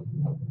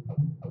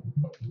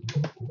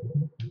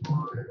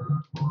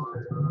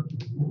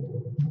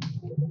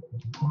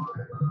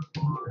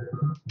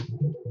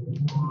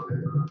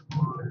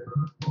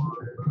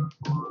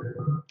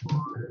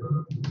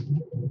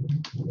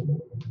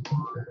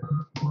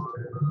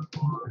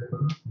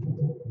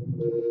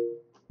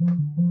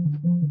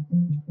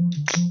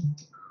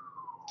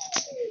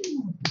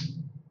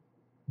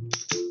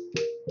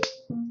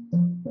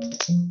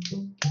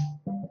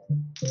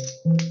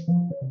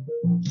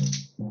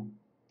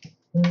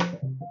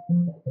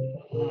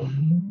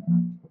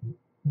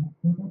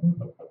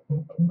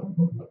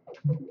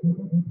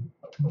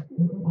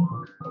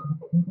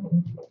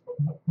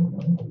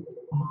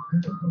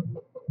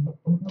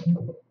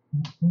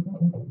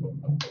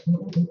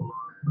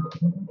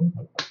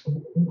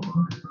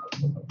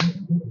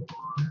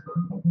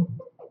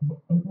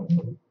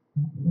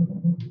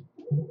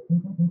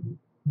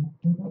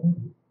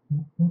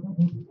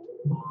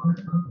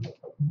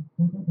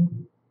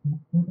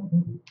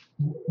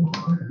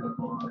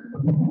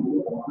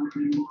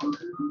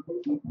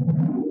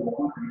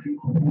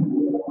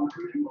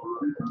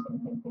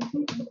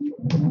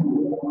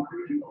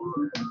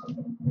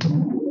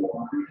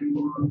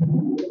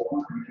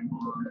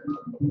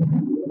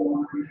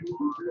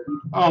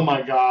 Oh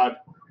my god.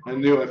 I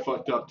knew I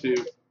fucked up too.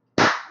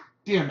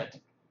 Damn it.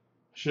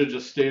 Should have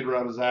just stayed where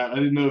I was at. I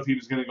didn't know if he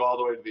was going to go all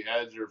the way to the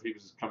edge or if he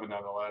was just coming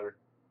down the ladder.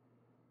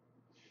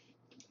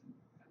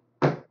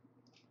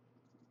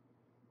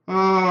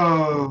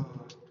 Oh.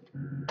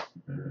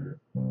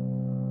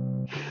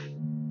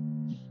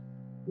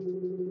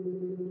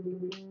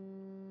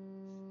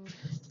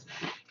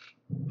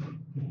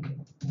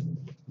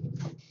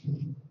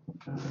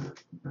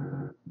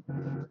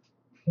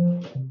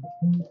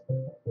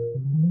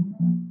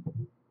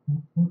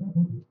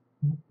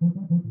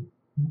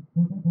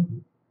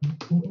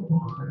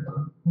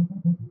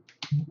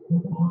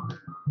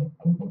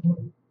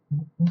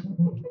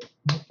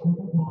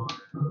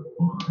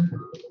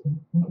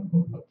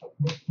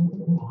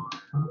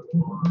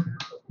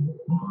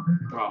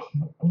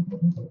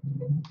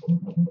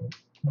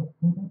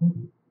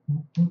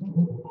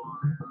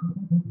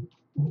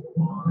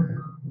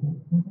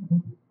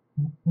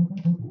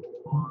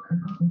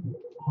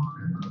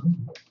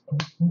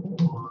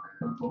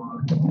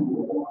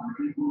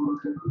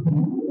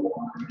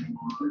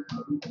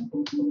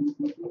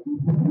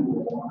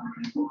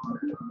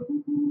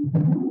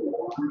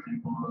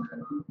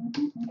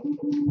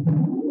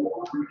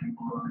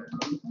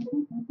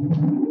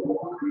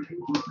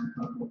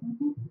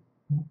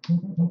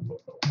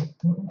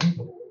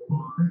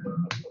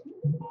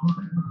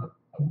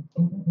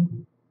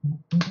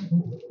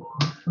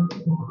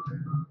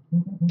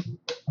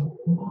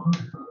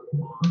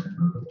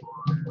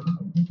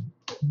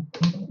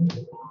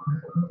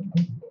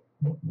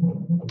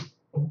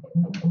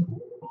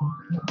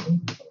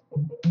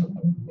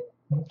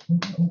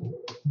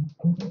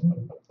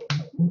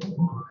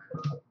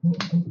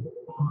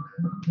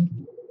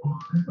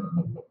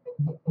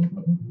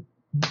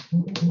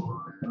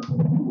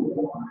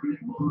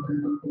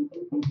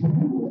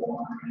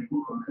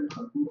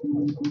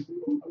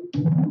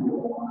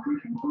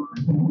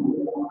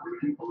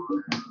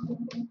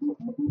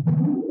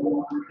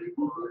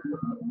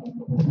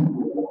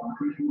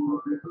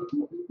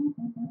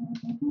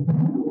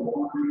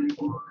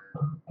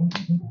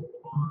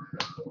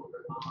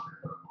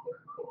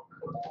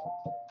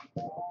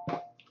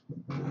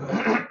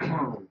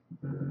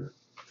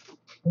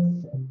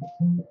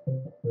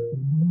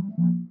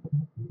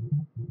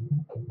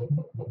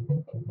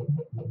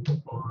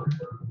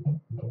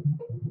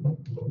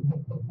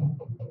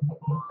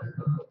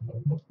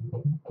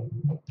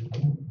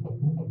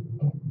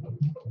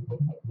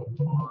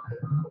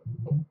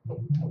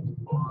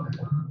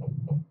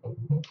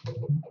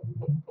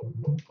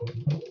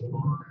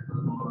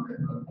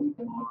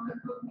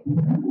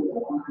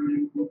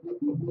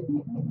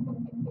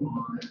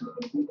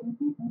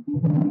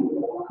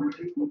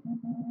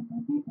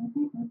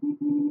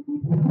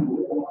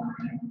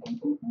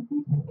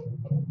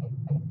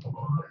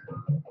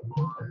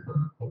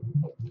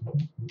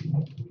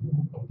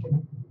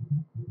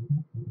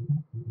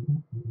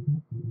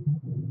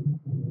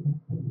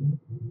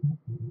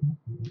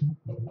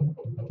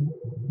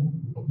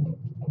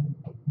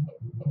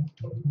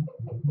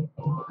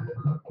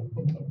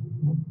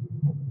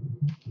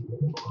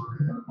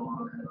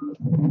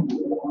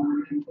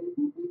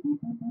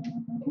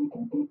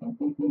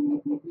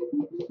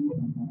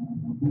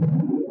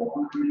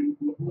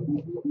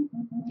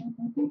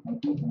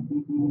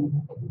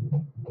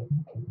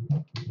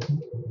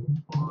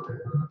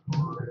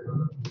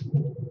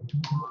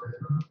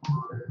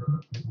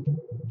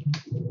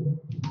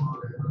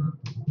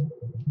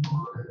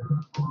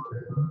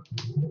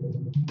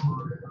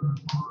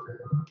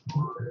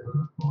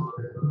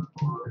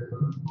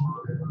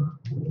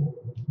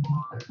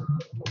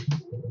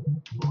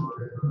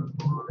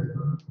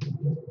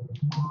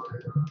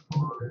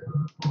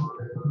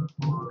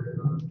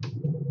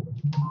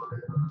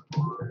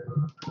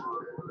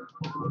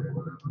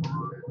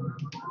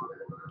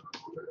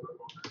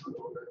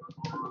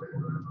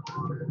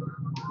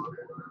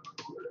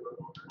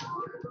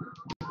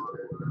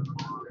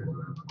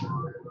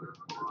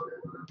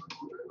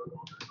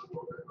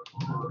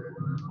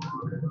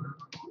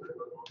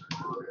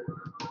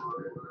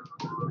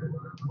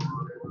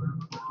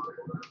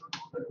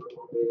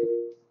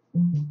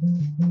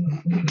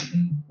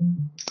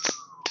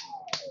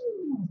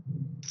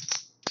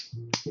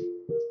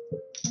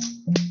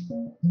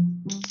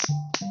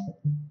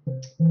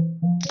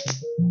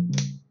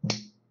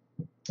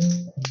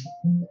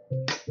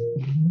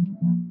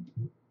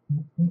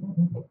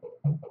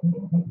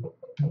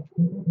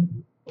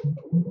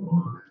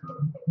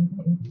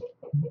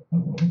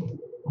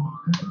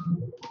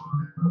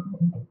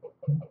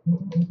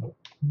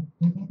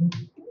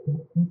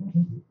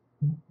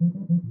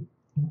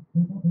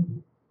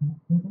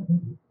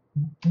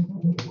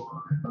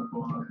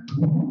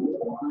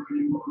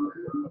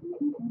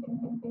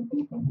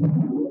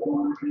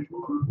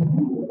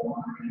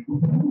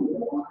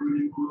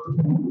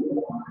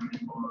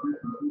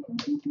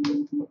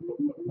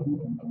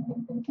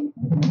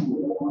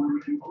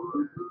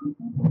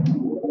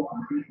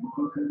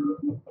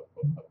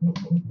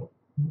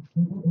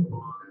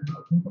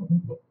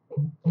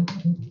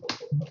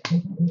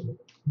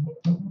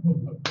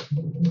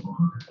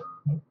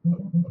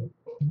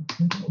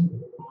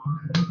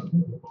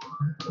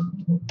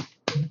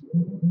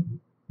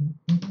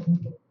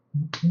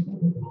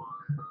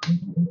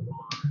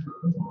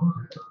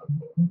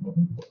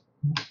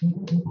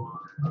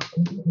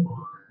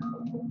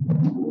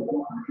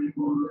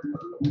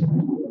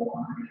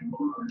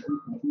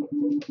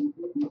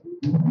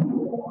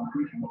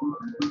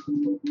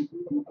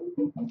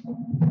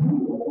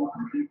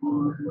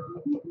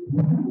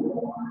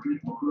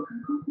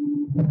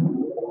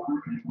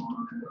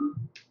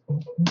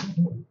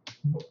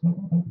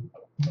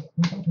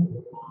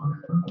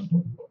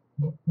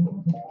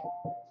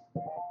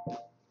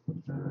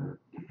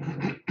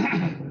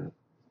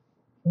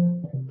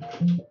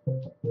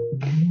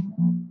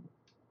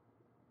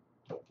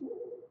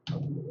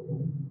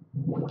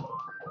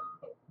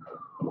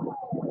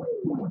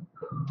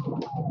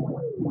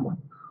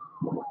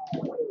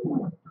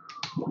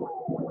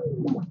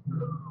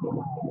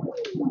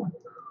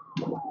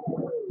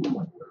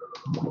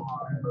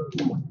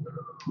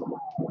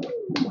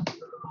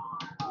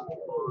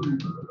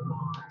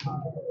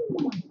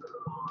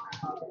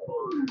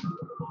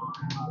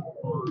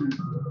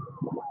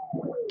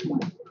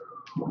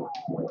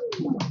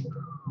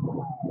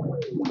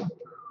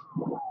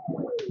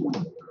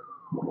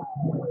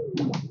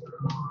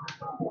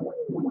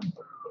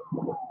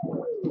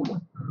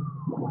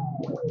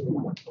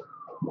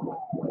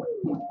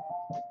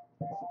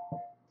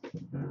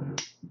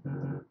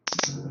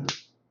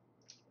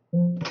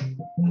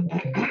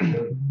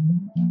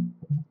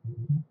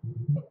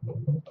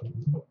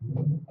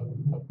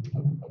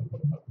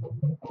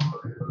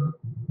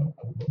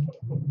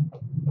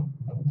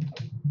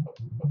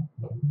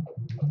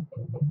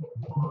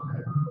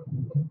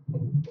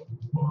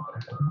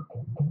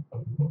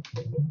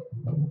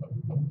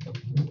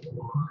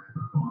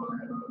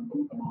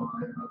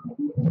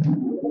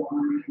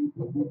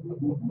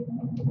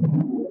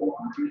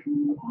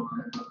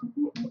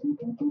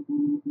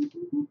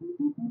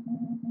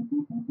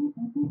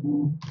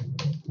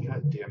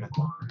 God damn it.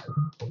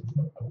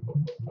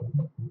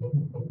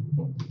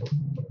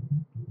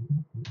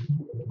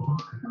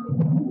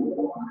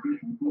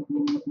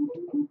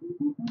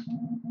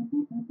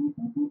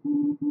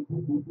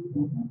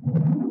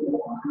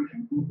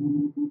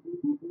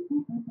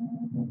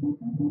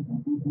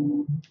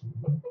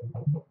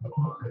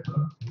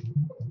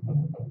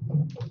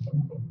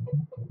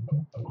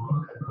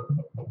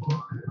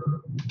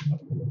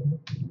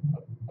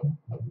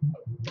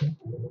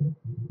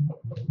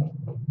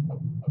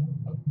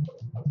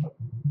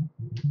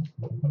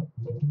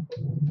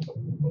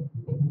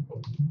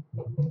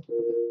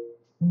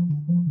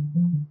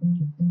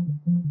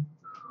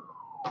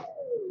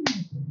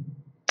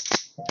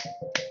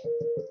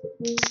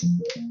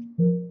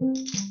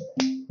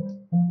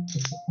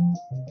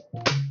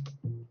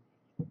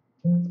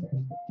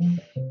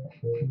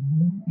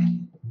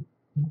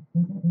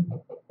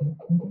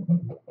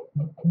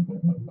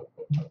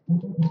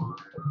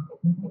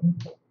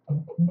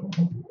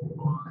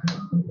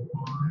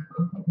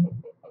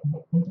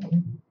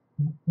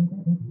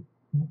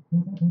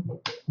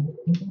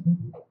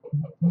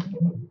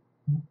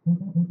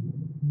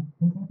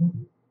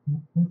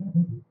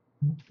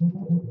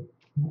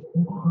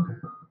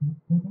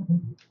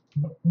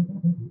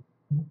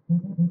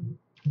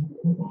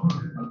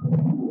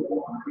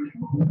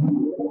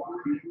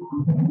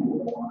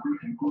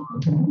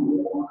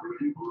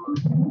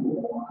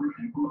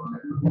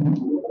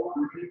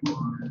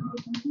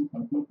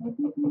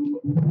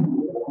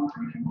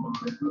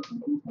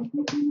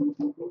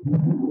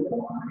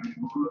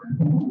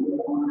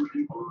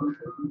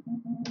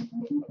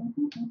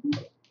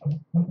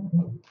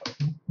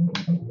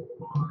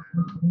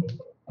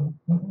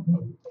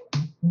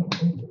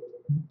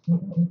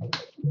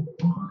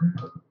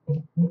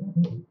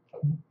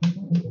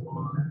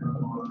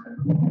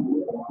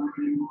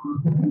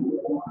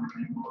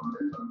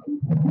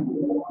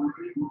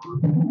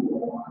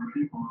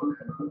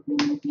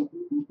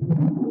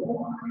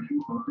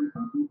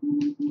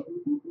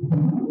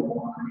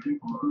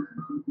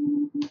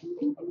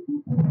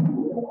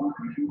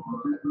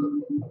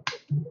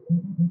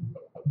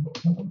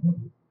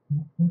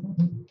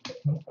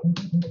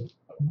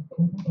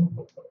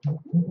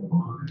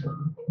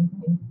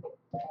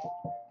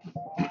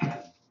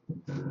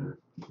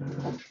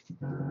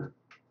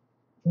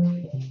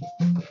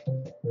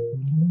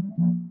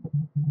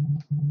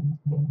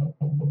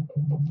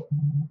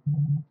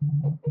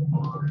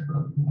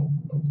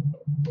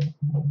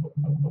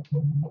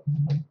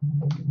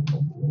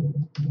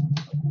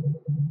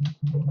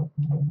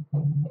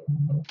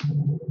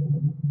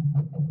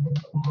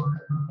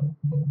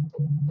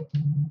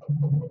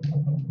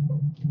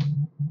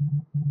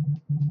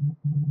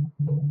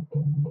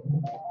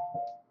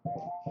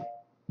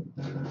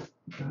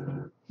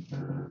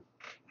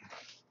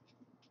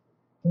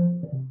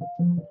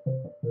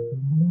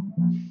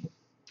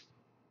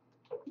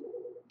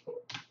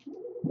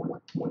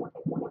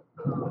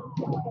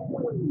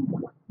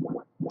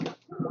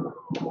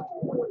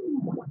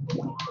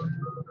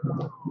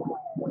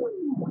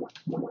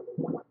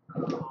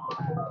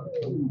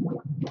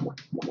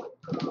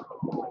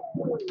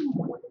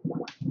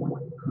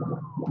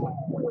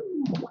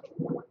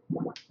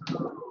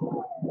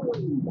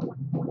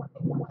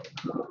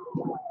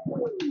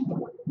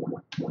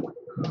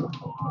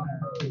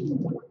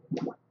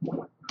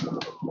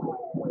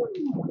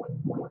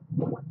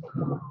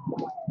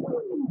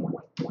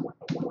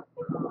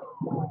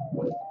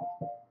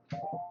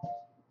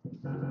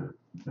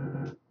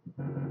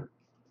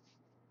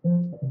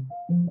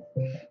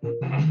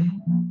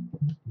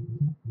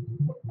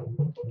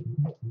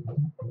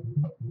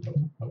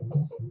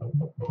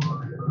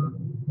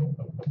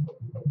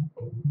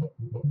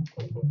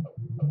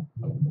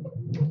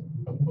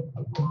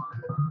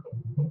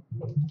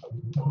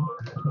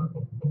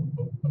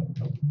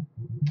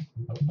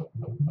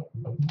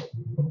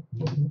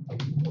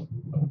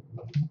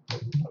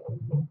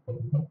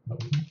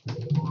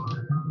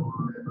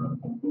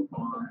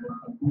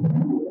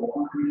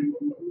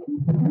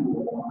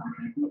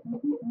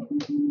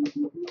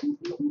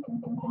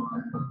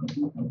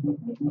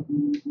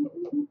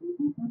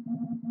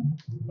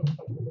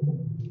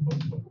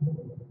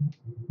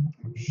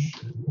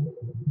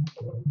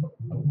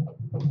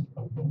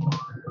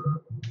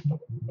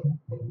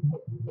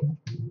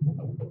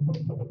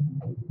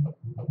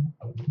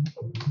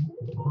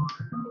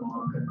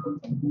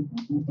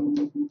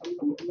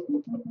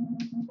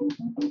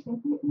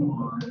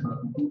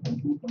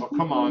 Oh,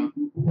 come on.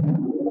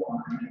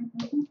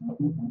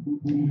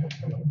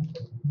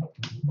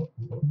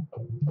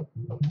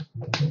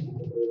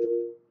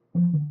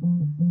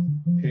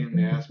 Pain in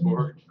the ass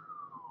board.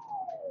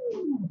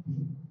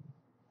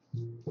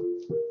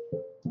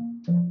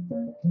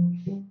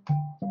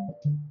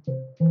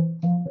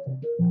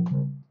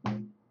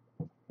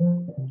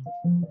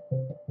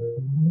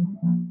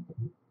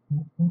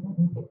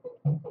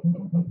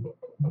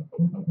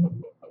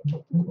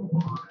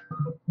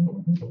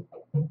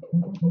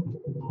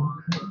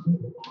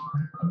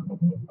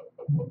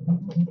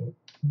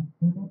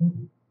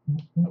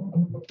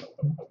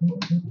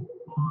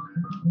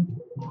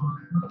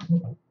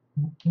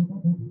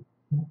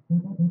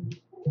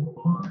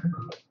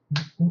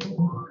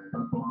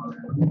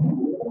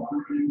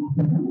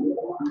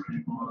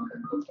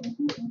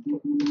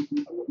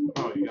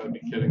 Oh, you gotta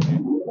be kidding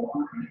me.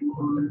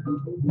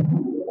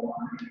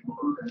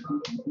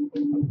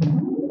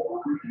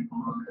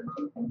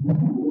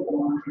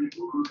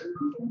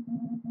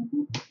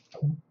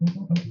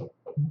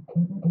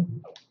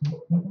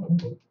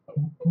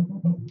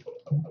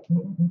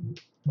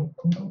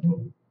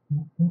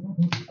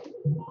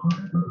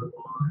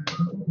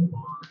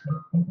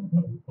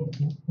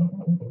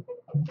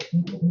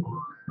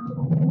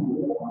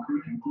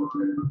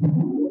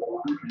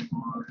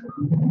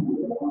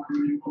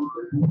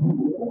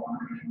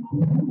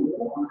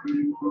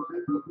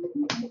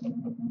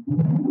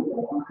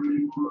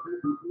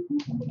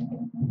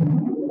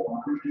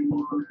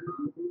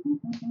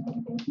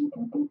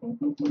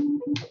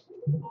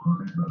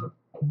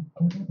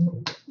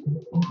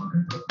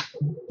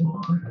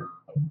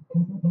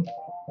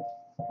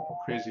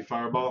 Crazy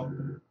fireball.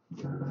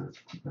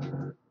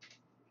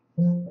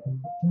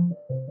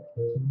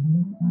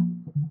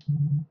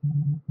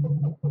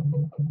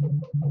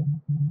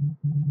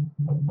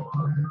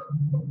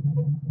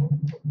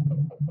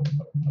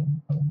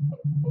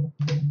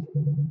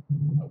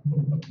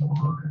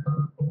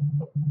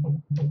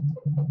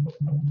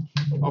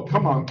 Oh,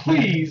 come on,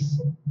 please.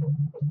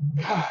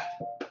 God.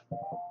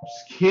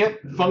 Just can't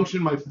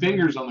function my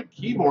fingers on the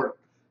keyboard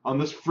on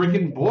this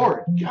freaking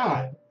board.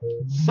 God.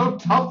 It's so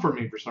tough for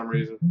me for some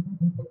reason.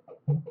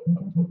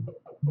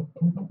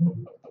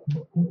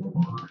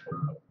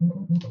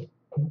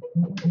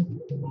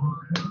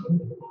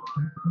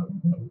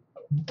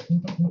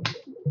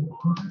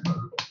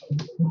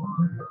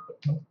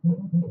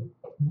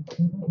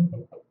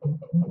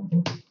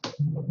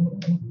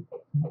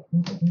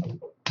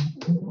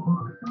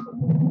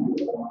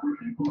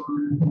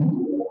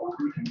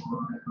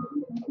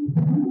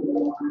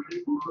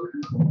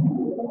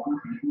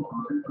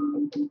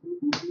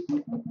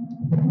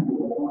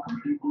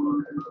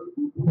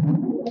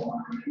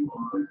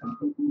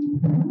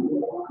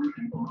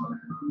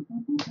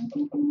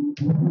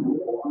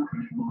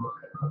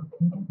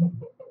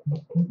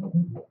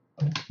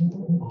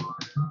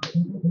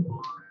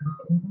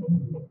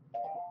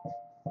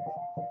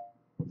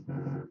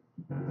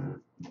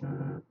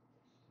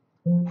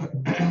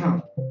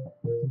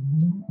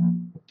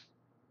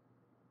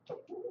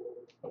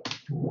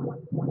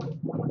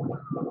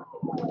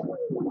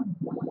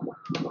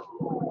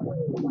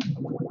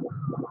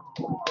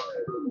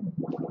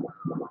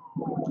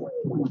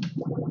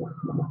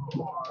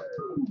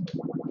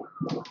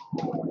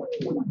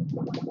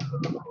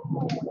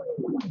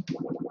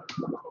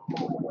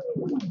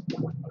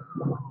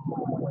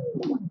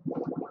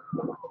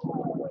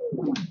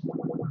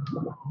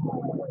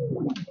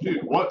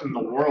 Dude, what in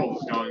the world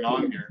is going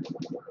on here?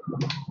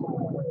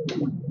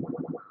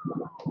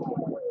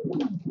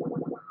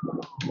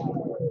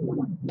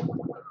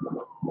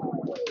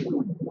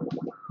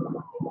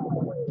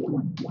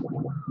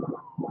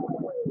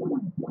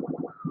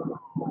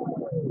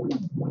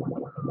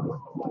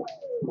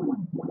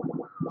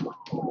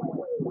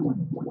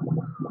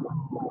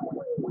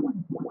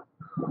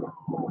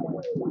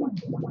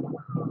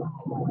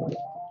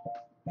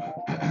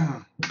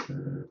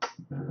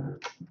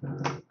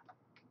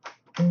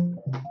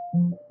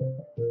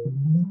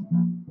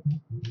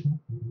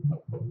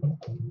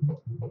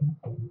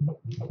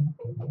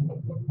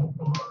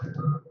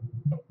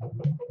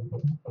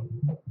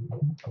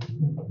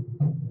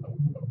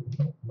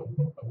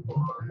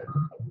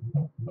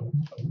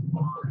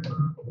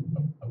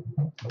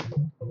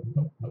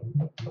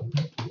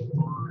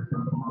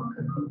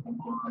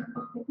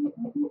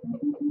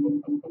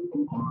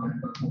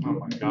 Oh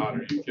my God,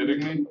 are you kidding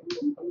me?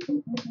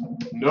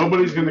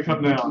 Nobody's gonna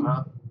come down,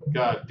 huh?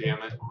 God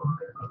damn it.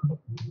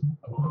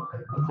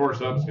 Of course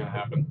that's gonna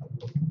happen.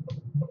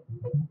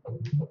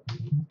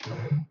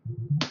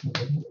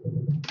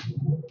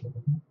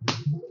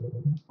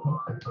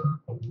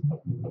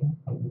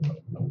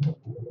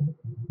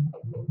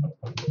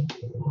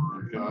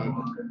 Oh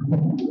God.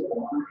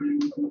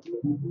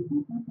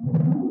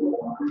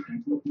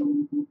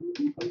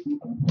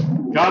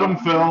 Got him,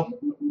 Phil.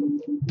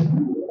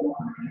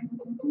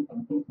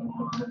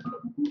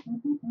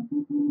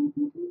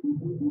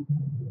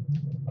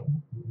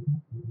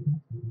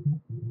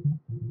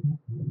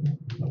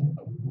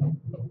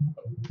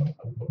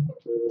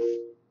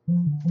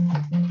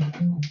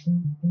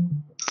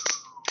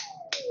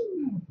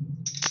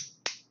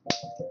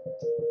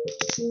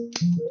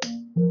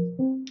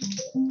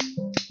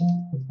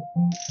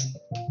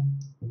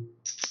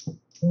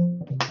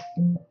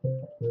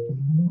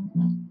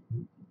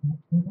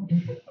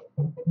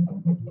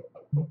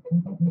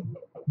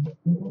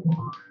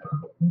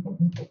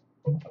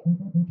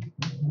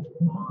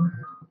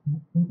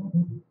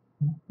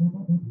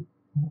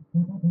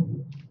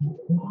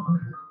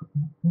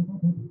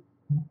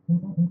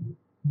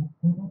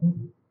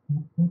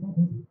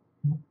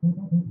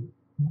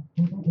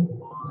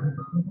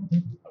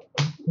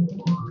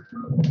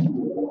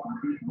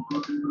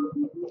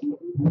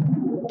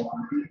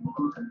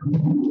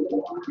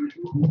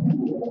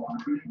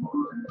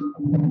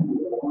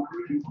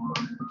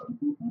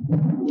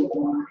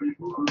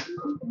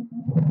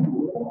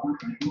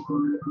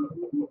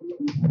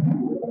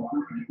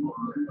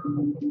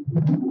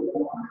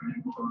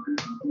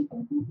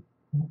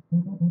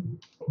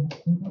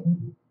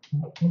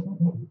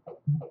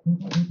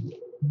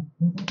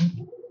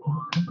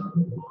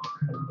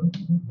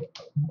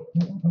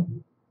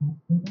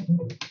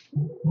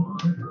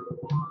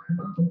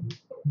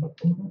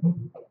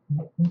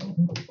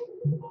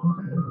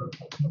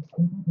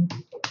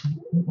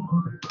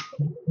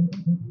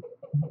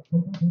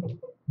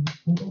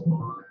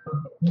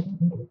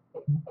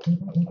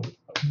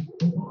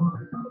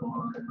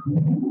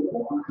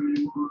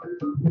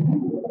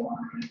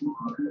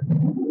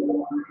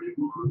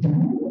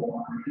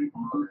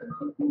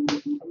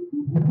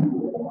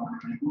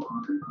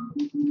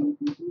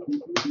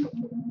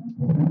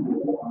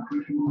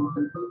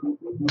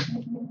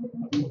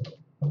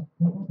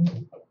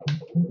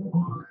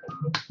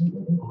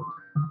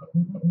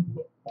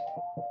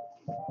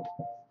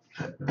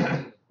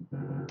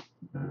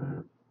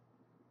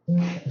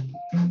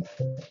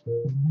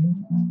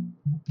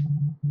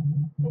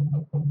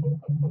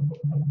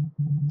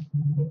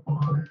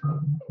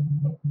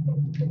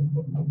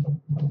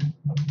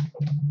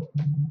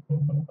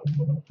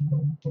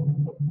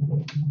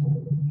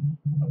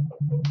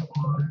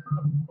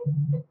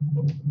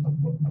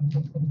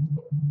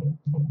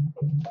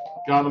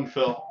 Got him,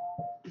 Phil.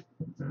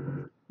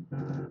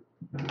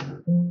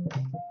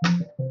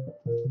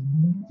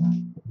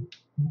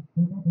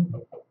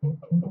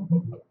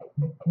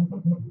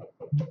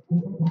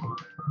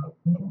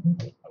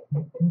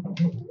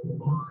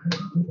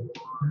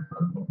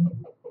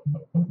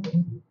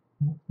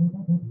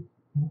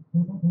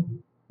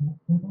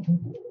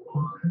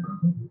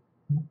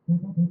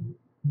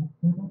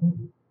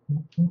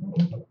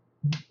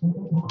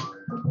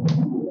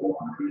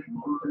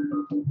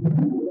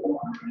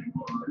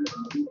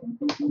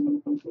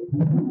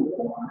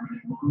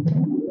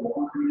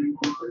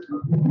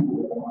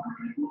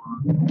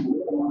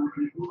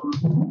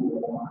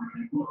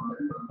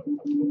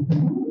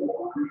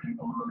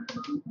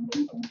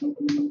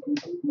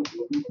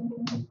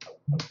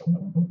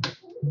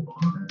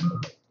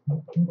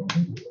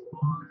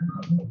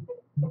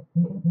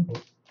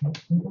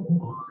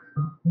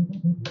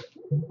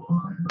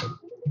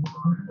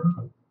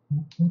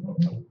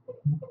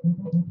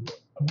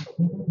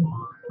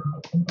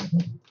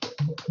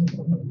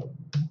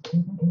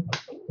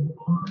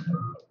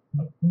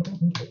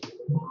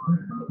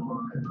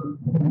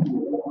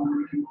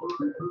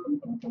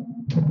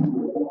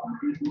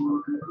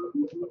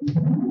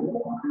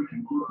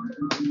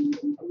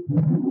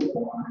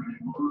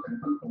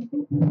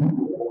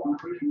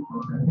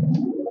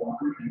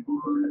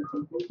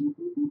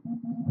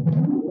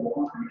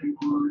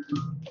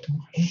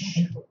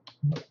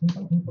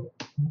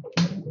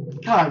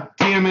 God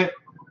damn it.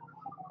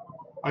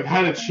 I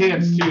had a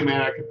chance too,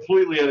 man. I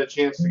completely had a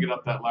chance to get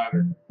up that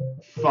ladder.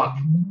 Fuck.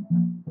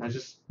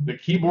 The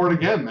keyboard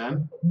again,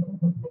 man.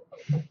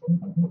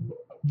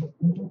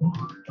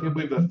 Can't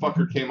believe that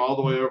fucker came all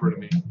the way over to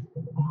me.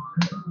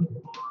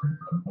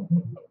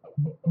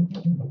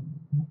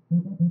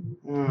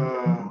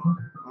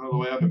 The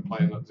way I've been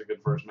playing, that's a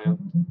good first, man.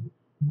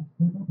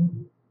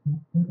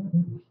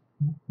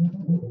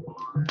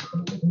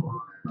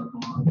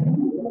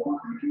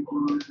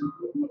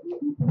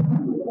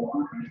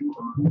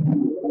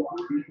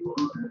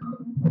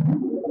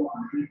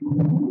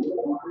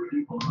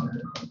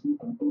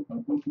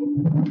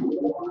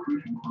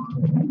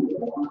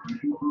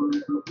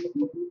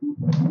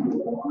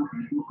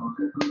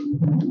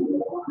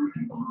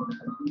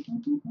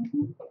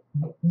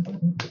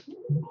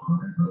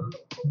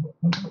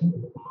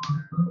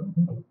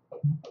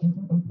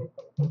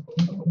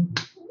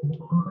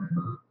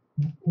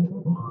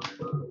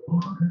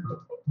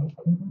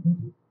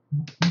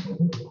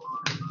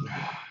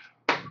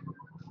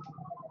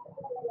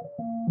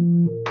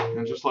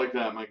 And just like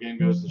that, my game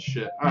goes to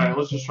shit. Alright,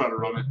 let's just try to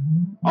run it.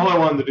 All I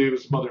wanted to do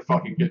was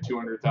motherfucking get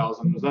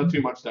 200,000. Was that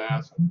too much to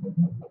ask?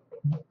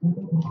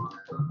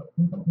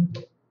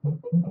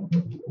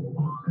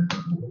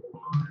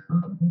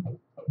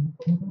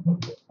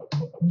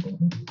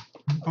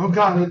 Oh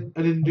god,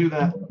 I didn't do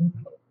that.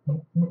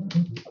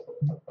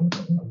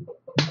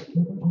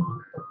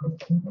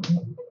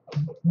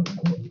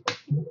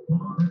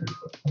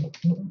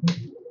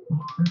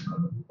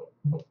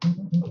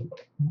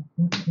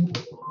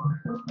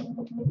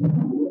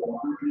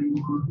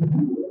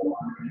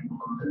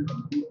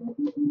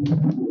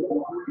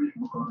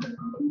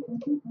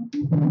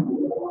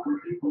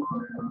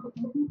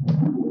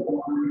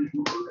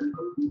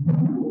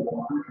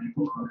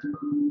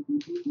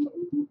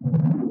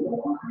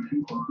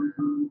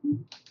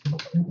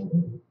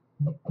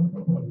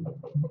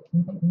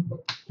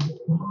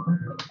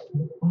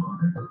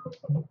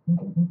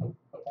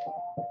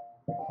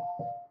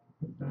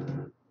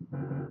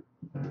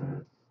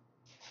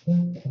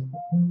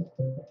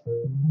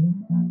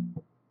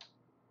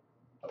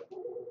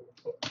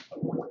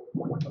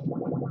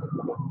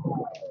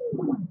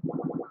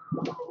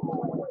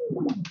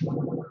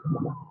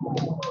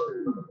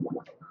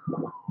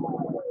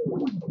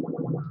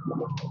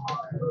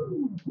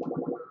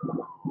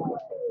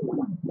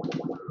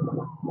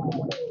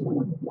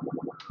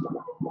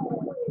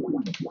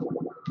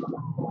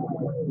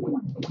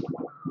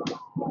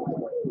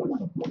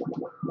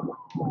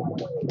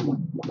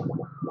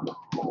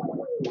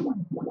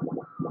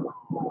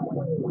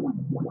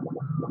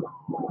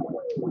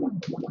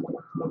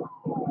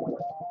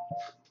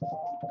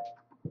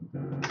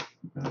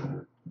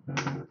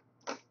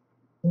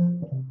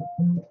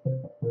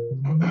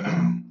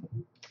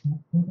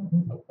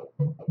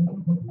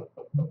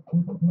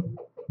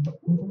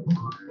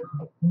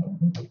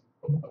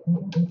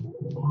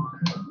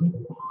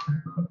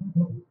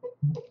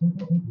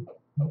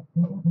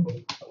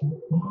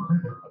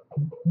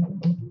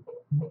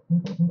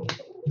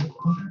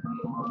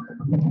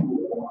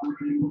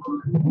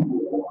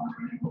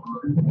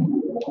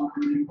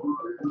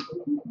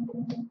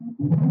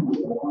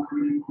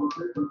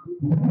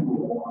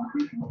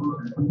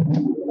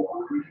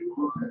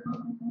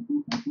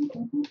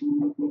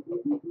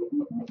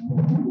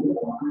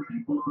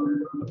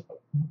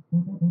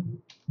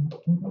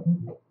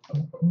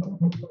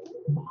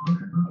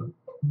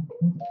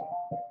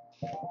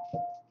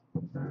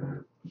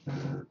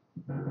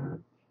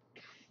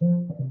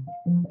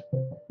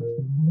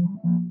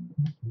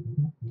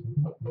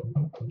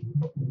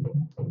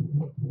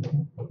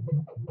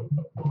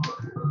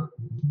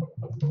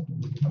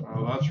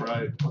 Oh, that's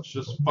right. Let's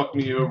just fuck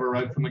me over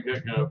right from the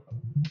get-go.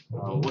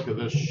 Oh, look at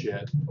this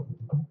shit.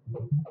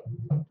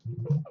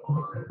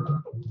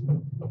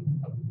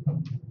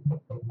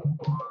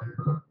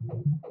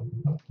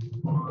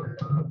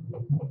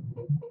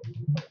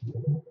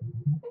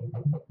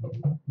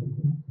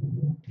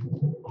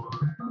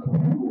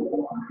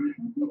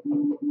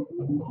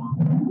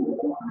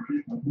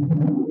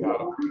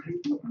 Got him.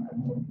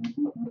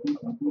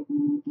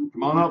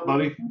 Come on up,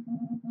 buddy.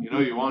 You know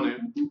you want to.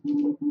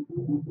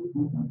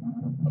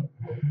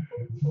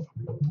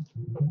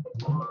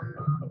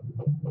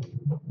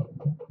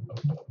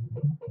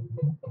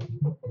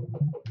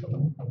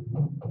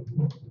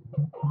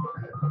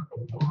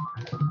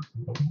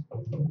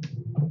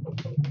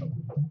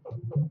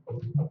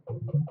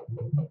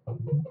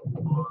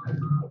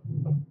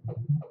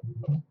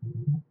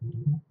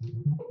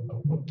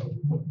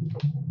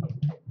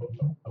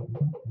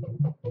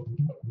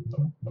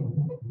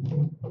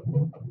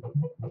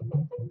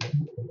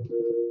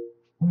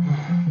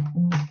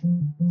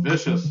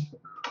 Vicious.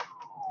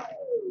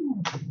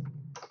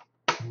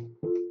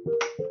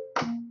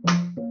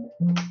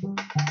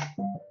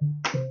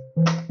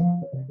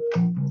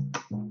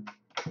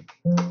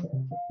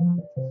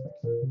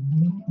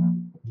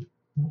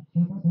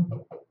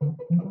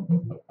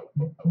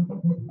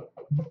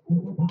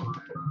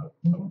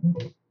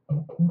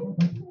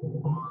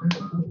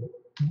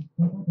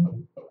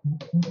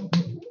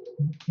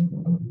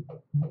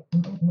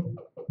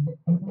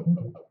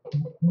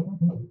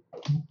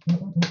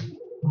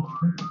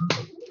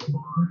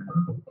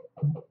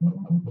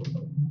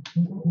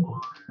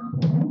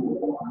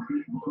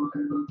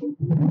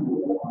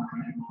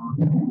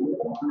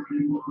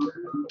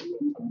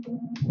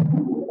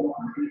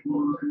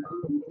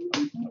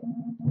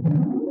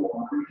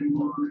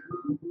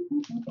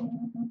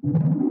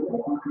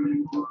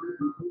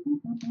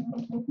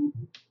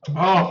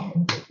 Oh!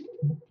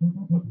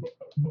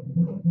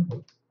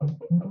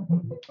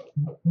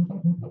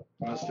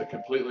 Missed it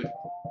completely.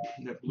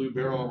 That blue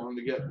barrel I wanted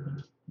to get.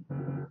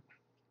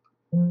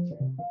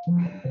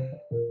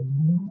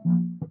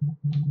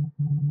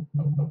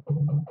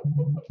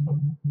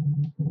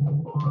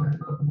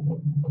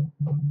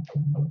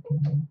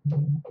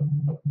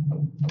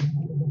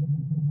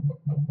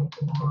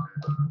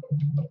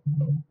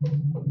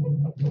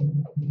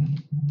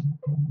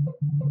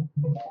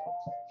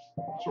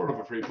 Sort of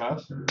a free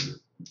pass.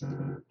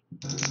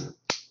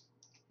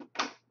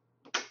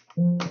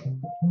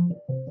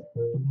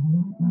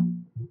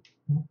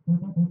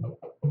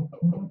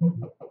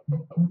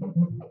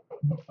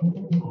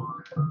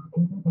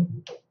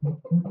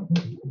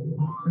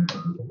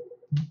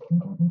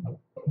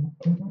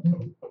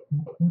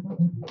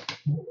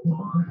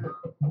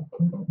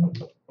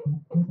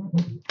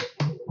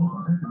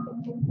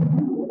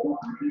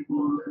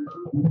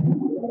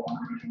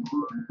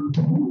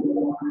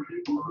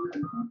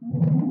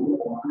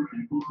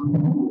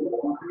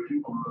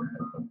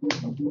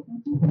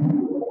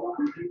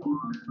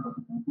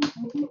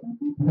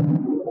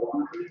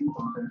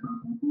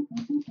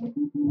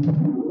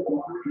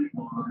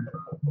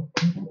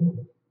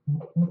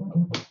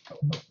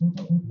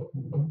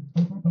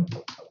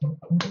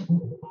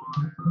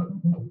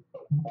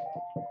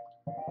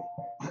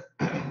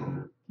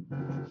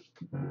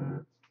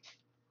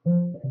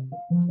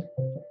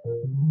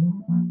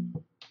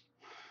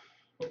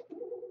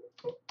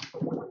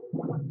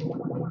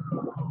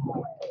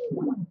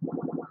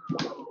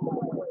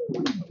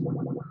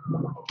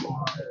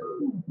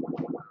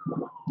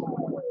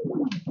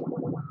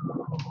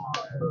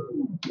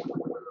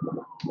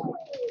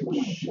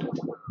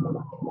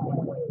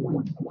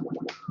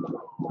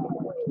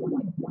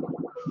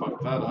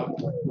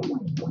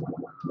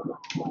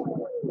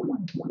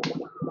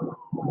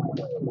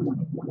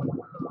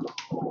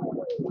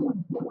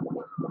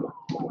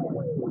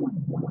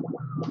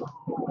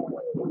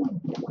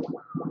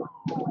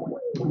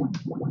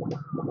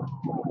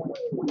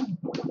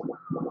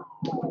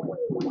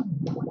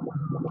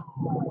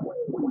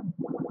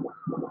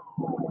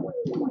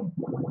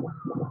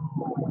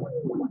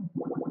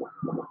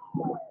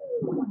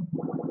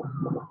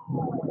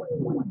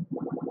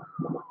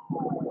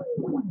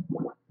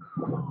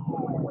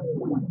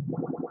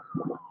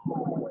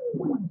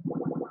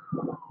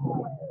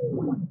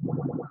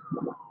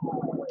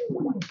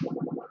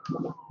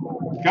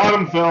 Got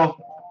him, Phil.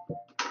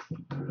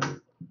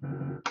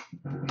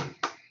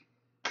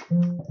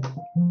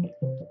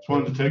 Just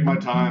wanted to take my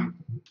time.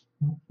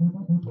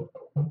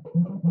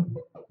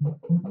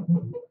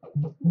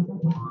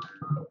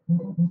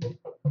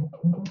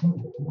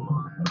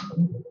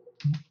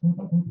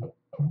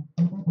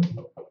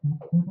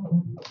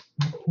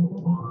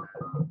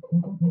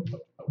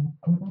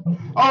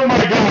 Oh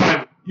my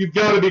God! You've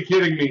got to be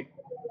kidding me.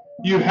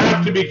 You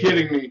have to be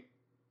kidding me.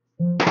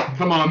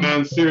 Come on,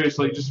 man.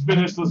 Seriously, just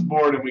finish this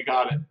board and we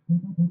got it.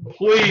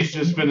 Please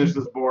just finish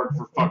this board,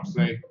 for fuck's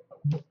sake.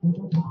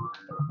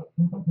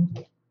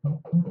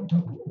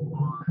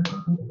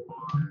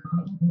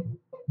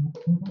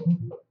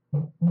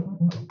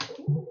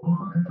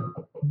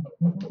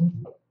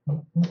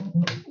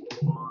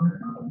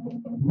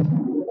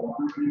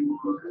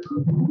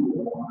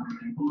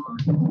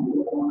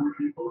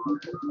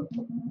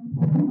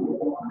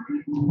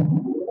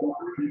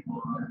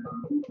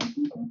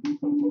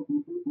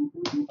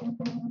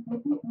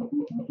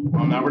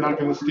 Oh, now we're not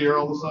going to steer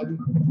all of a sudden?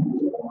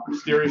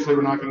 Mysteriously,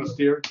 we're not going to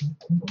steer?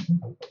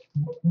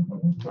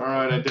 All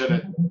right, I did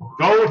it.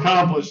 Goal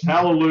accomplished.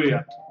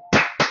 Hallelujah.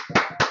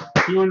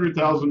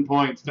 200,000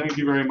 points. Thank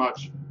you very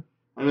much.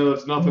 I know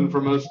that's nothing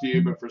for most of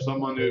you, but for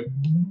someone who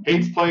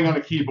hates playing on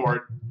a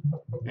keyboard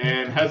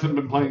and hasn't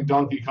been playing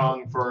Donkey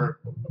Kong for,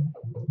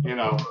 you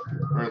know,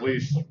 or at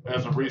least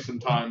as of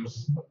recent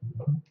times,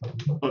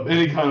 of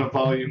any kind of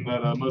volume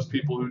that most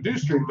people who do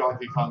stream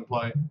Donkey Kong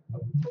play,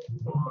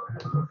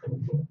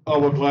 I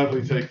will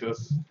gladly take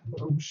this.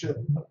 Oh, shit.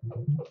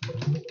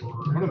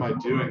 What am I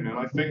doing, man?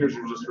 My fingers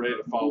are just ready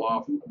to fall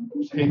off. I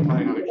just hate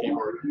playing on a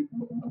keyboard.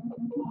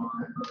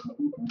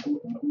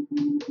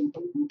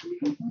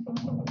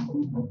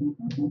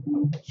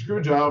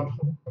 Screw job.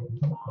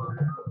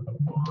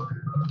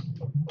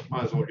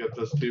 Might as well get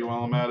this too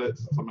while I'm at it,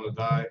 since I'm going to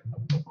die.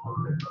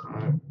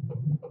 Alright.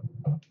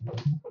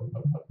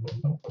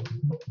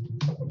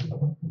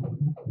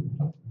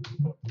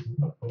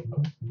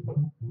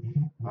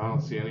 I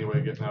don't see any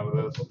way getting out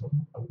of this.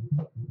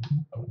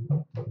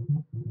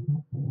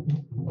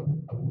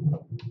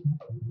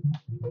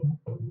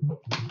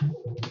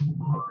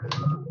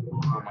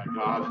 Oh my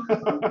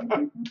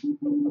God.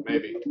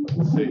 Maybe.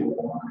 Let's see.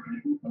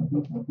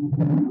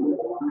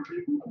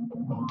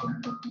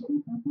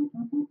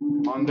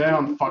 Come on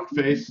down,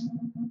 fuckface.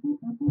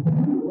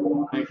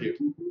 Thank you.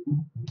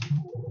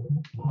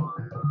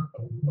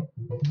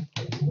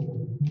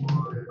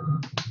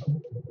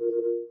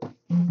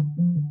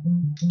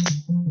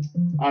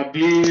 I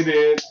did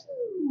it.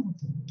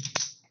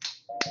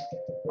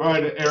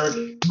 Alright,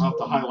 Eric, I'll have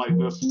to highlight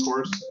this, of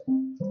course.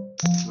 And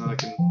then I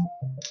can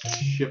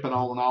ship it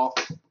all and off.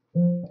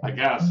 I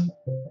guess.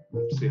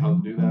 Let's see how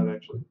to do that,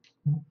 actually.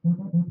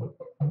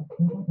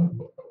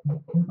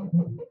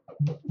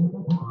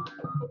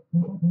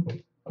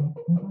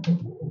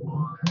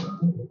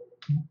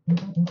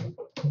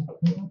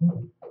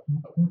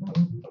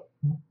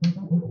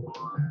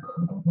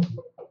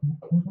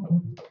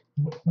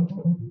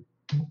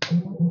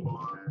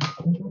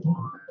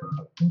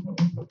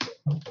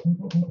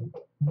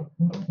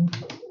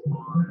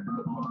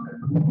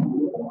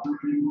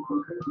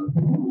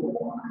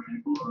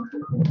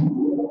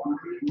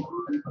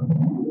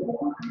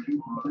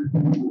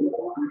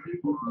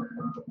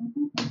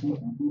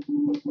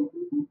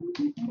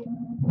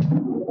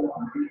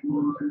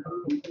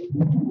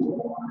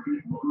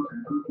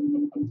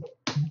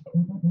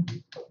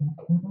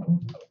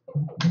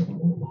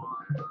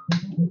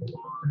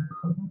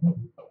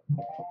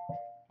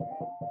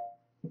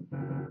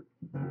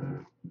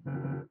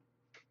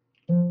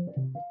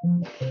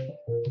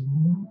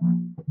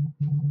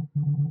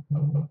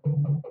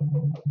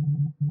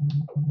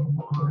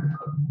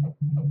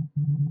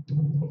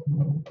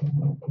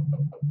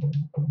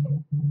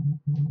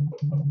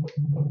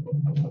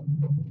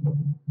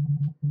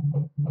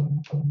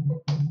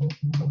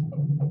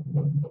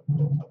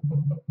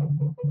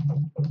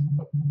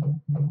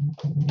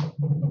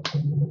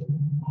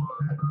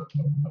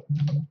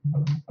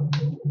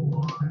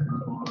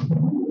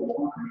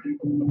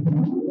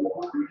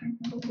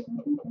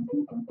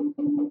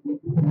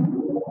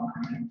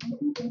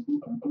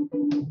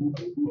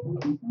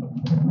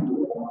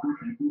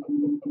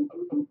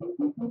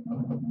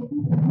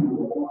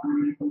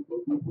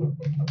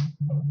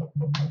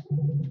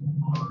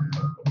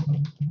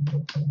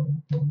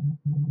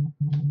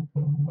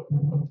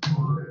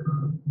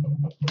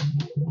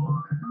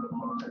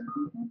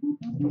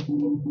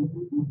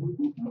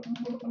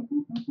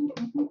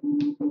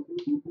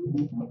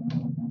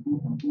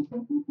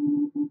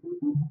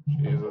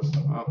 Jesus.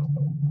 Oh,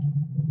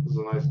 this is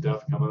a nice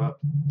death coming up.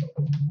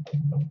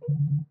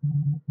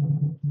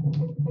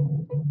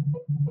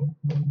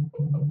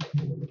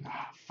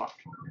 Ah, fuck.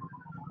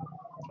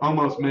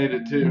 Almost made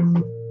it too.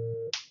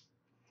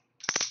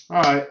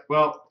 Alright,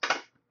 well,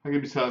 I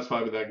can be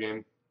satisfied with that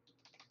game.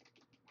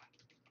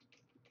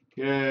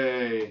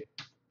 Yay.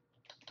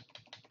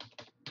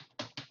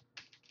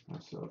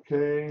 That's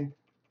okay.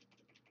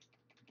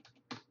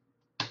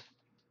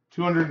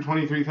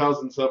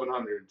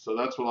 223,700. So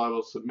that's what I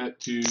will submit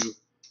to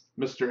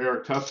Mr.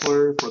 Eric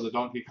Tessler for the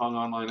Donkey Kong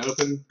Online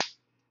Open.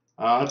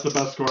 That's the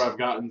best score I've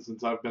gotten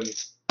since I've been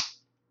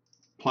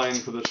playing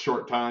for this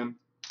short time.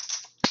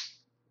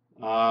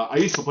 I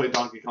used to play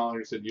Donkey Kong,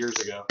 like I said, years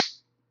ago.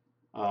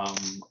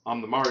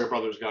 I'm the Mario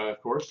Brothers guy, of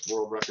course,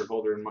 world record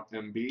holder in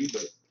MB,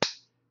 but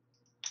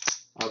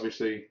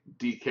obviously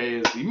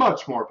DK is the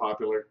much more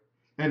popular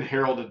and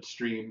heralded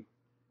stream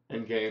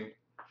and game.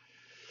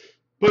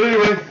 But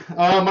anyway,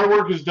 my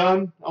work is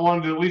done. I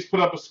wanted to at least put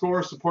up a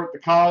score, support the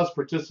cause,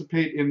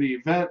 participate in the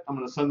event. I'm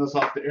going to send this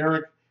off to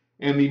Eric.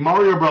 And the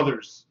Mario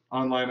Brothers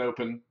Online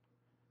Open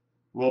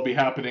will be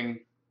happening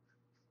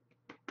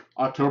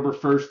October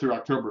 1st through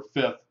October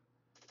 5th.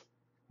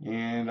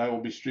 And I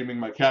will be streaming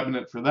my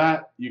cabinet for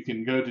that. You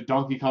can go to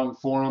Donkey Kong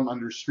Forum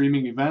under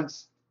streaming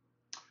events.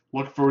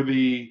 Look for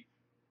the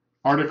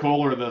article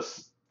or the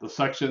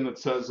section that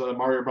says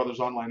Mario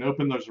Brothers Online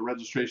Open. There's a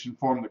registration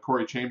form that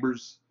Corey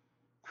Chambers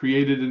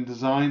created and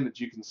designed that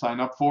you can sign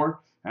up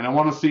for. And I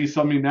want to see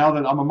somebody, now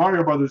that I'm a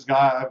Mario Brothers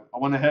guy, I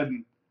went ahead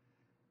and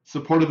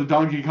supported the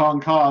Donkey Kong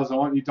cause. I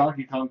want you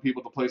Donkey Kong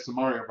people to play some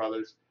Mario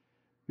Brothers.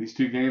 These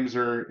two games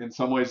are in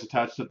some ways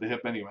attached at the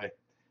hip anyway.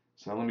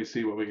 So let me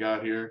see what we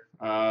got here.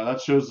 That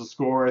shows the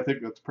score. I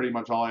think that's pretty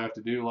much all I have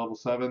to do. Level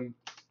 7.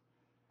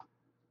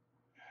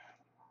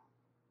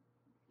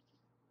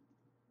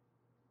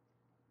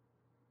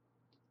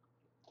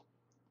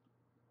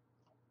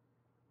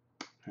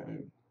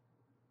 Okay.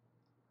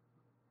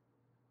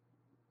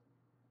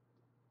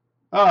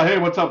 Oh, hey,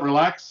 what's up,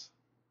 Relax?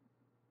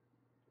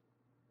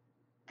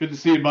 Good to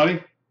see you,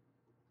 buddy.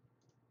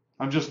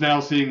 I'm just now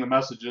seeing the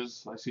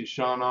messages. I see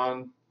Sean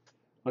on.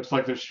 Looks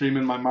like they're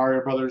streaming my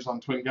Mario Brothers on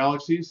Twin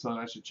Galaxies, so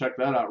I should check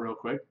that out real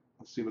quick.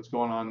 Let's see what's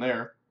going on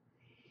there.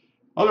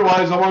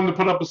 Otherwise, I wanted to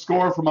put up a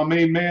score for my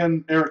main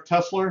man, Eric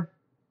Tessler,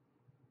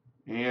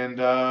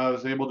 and I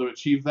was able to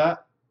achieve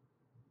that.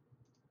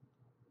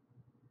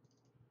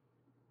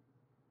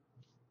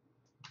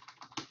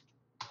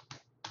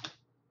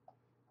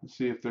 Let's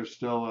see if they're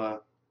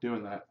still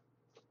doing that.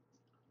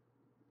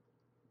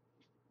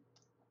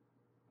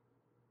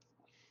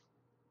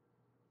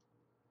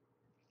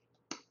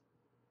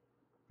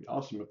 Be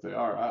awesome if they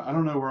are. I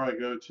don't know where I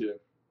go to.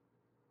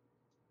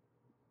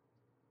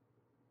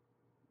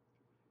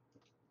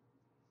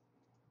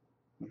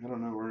 I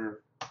don't know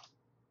where.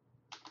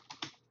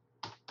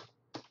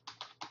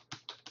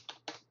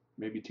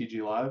 Maybe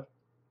TG Live?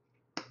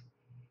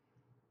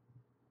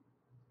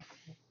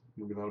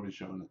 Maybe that'll be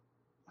showing it.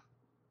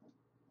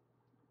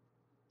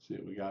 See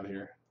what we got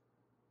here.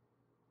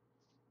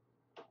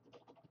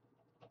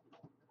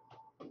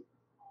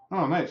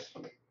 Oh, nice.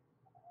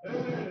 There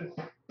it is.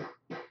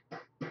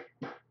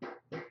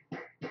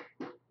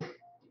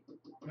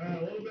 A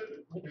little bit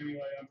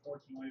anyway,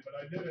 unfortunately, but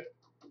I did it.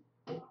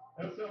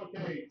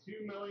 SLK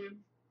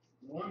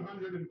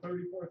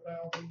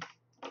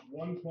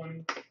 2,134,120. Give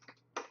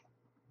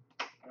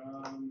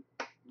me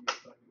a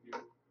second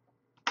here.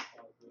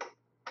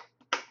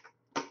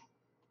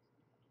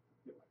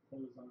 Get my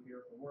clothes on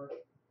here for work.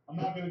 I'm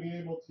not going to be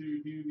able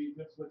to do the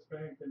dip switch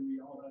bank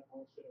and all that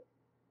bullshit.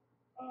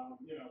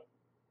 You know,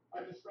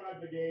 I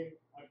described the game.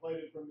 I played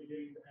it from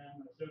beginning to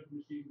end. I showed the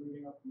machine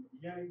moving up from the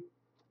beginning.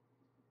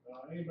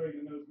 Anybody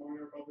that knows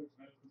Mario Brothers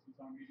knows this is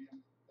on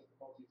medium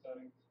difficulty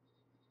setting.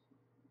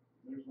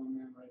 There's one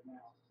man right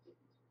now.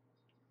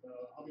 So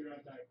I'll be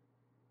right back.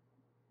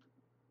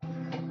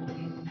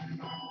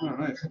 Oh,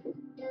 nice.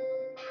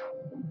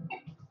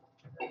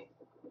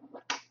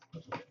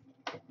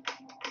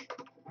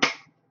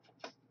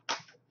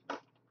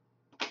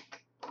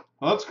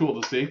 Well, that's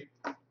cool to see.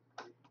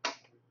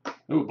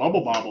 Ooh,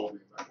 Bubble Bobble.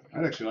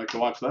 I'd actually like to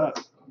watch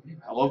that.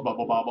 I love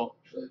Bubble Bobble.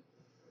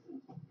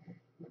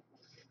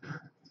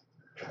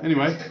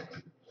 Anyway,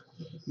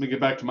 let me get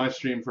back to my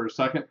stream for a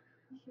second.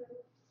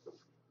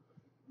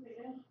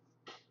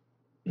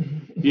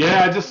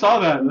 Yeah, I just saw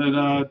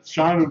that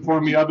Sean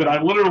informed me of it.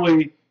 I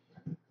literally,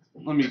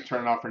 let me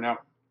turn it off for now.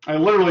 I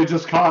literally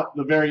just caught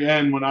the very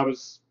end when I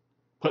was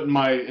putting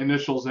my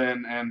initials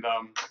in, and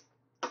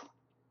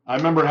I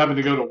remember having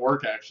to go to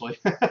work, actually.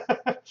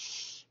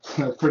 That's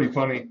pretty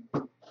funny.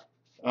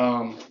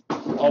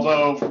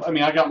 Although, I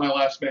mean, I got my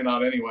last man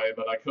out anyway,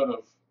 but I could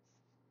have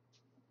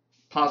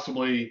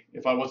possibly,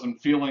 if I wasn't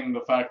feeling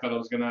the fact that I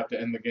was going to have to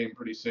end the game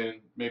pretty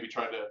soon, maybe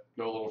try to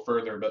go a little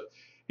further. But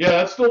yeah,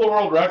 that's still the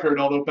world record,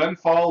 although Ben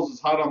Falls is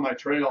hot on my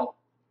trail,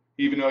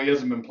 even though he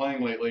hasn't been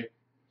playing lately. I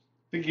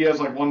think he has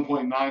like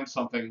 1.9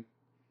 something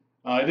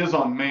It is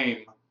on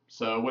MAME,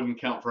 so it wouldn't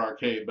count for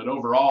arcade. But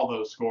overall,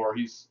 though, score,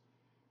 he's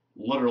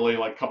literally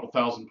like a couple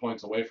thousand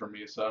points away from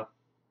me. So.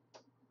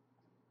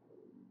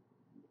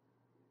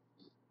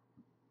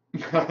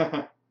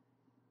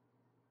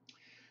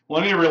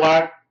 Well,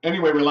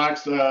 anyway,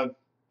 relax.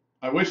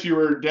 I wish you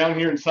were down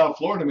here in South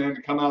Florida, man,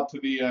 to come out to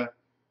the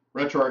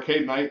retro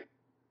arcade night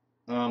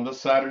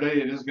this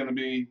Saturday. It is going to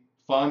be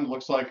fun.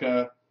 Looks like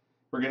we're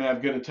going to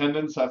have good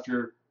attendance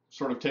after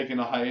sort of taking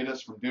a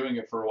hiatus from doing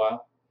it for a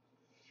while.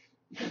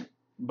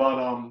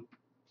 But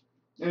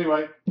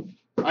anyway,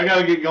 I got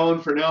to get going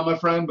for now, my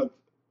friend. But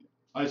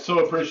I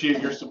so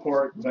appreciate your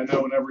support, because I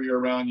know whenever you're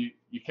around,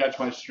 you catch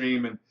my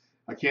stream, and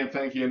I can't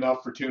thank you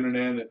enough for tuning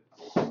in. It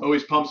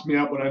always pumps me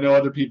up when I know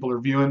other people are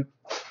viewing.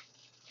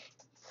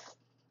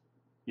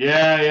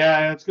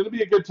 Yeah, it's going to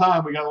be a good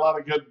time. We got a lot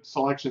of good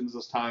selections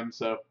this time.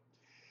 So,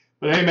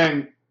 but hey,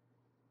 man,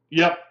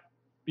 yep,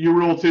 you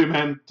rule too,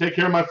 man. Take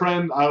care, my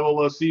friend. I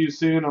will see you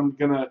soon. I'm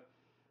going to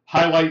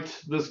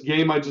highlight this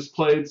game I just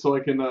played so I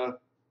can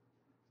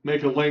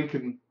make a link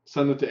and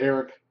send it to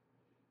Eric,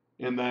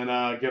 and then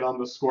get on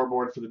the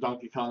scoreboard for the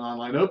Donkey Kong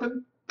Online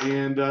Open.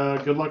 And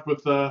good luck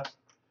with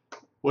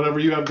whatever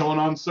you have going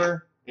on,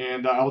 sir.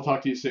 And I will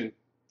talk to you soon.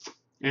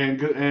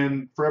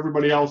 And for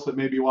everybody else that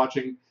may be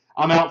watching,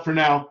 I'm out for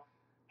now.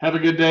 Have a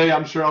good day.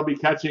 I'm sure I'll be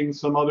catching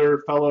some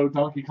other fellow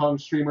Donkey Kong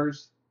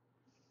streamers.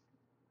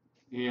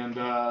 And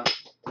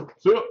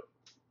see you.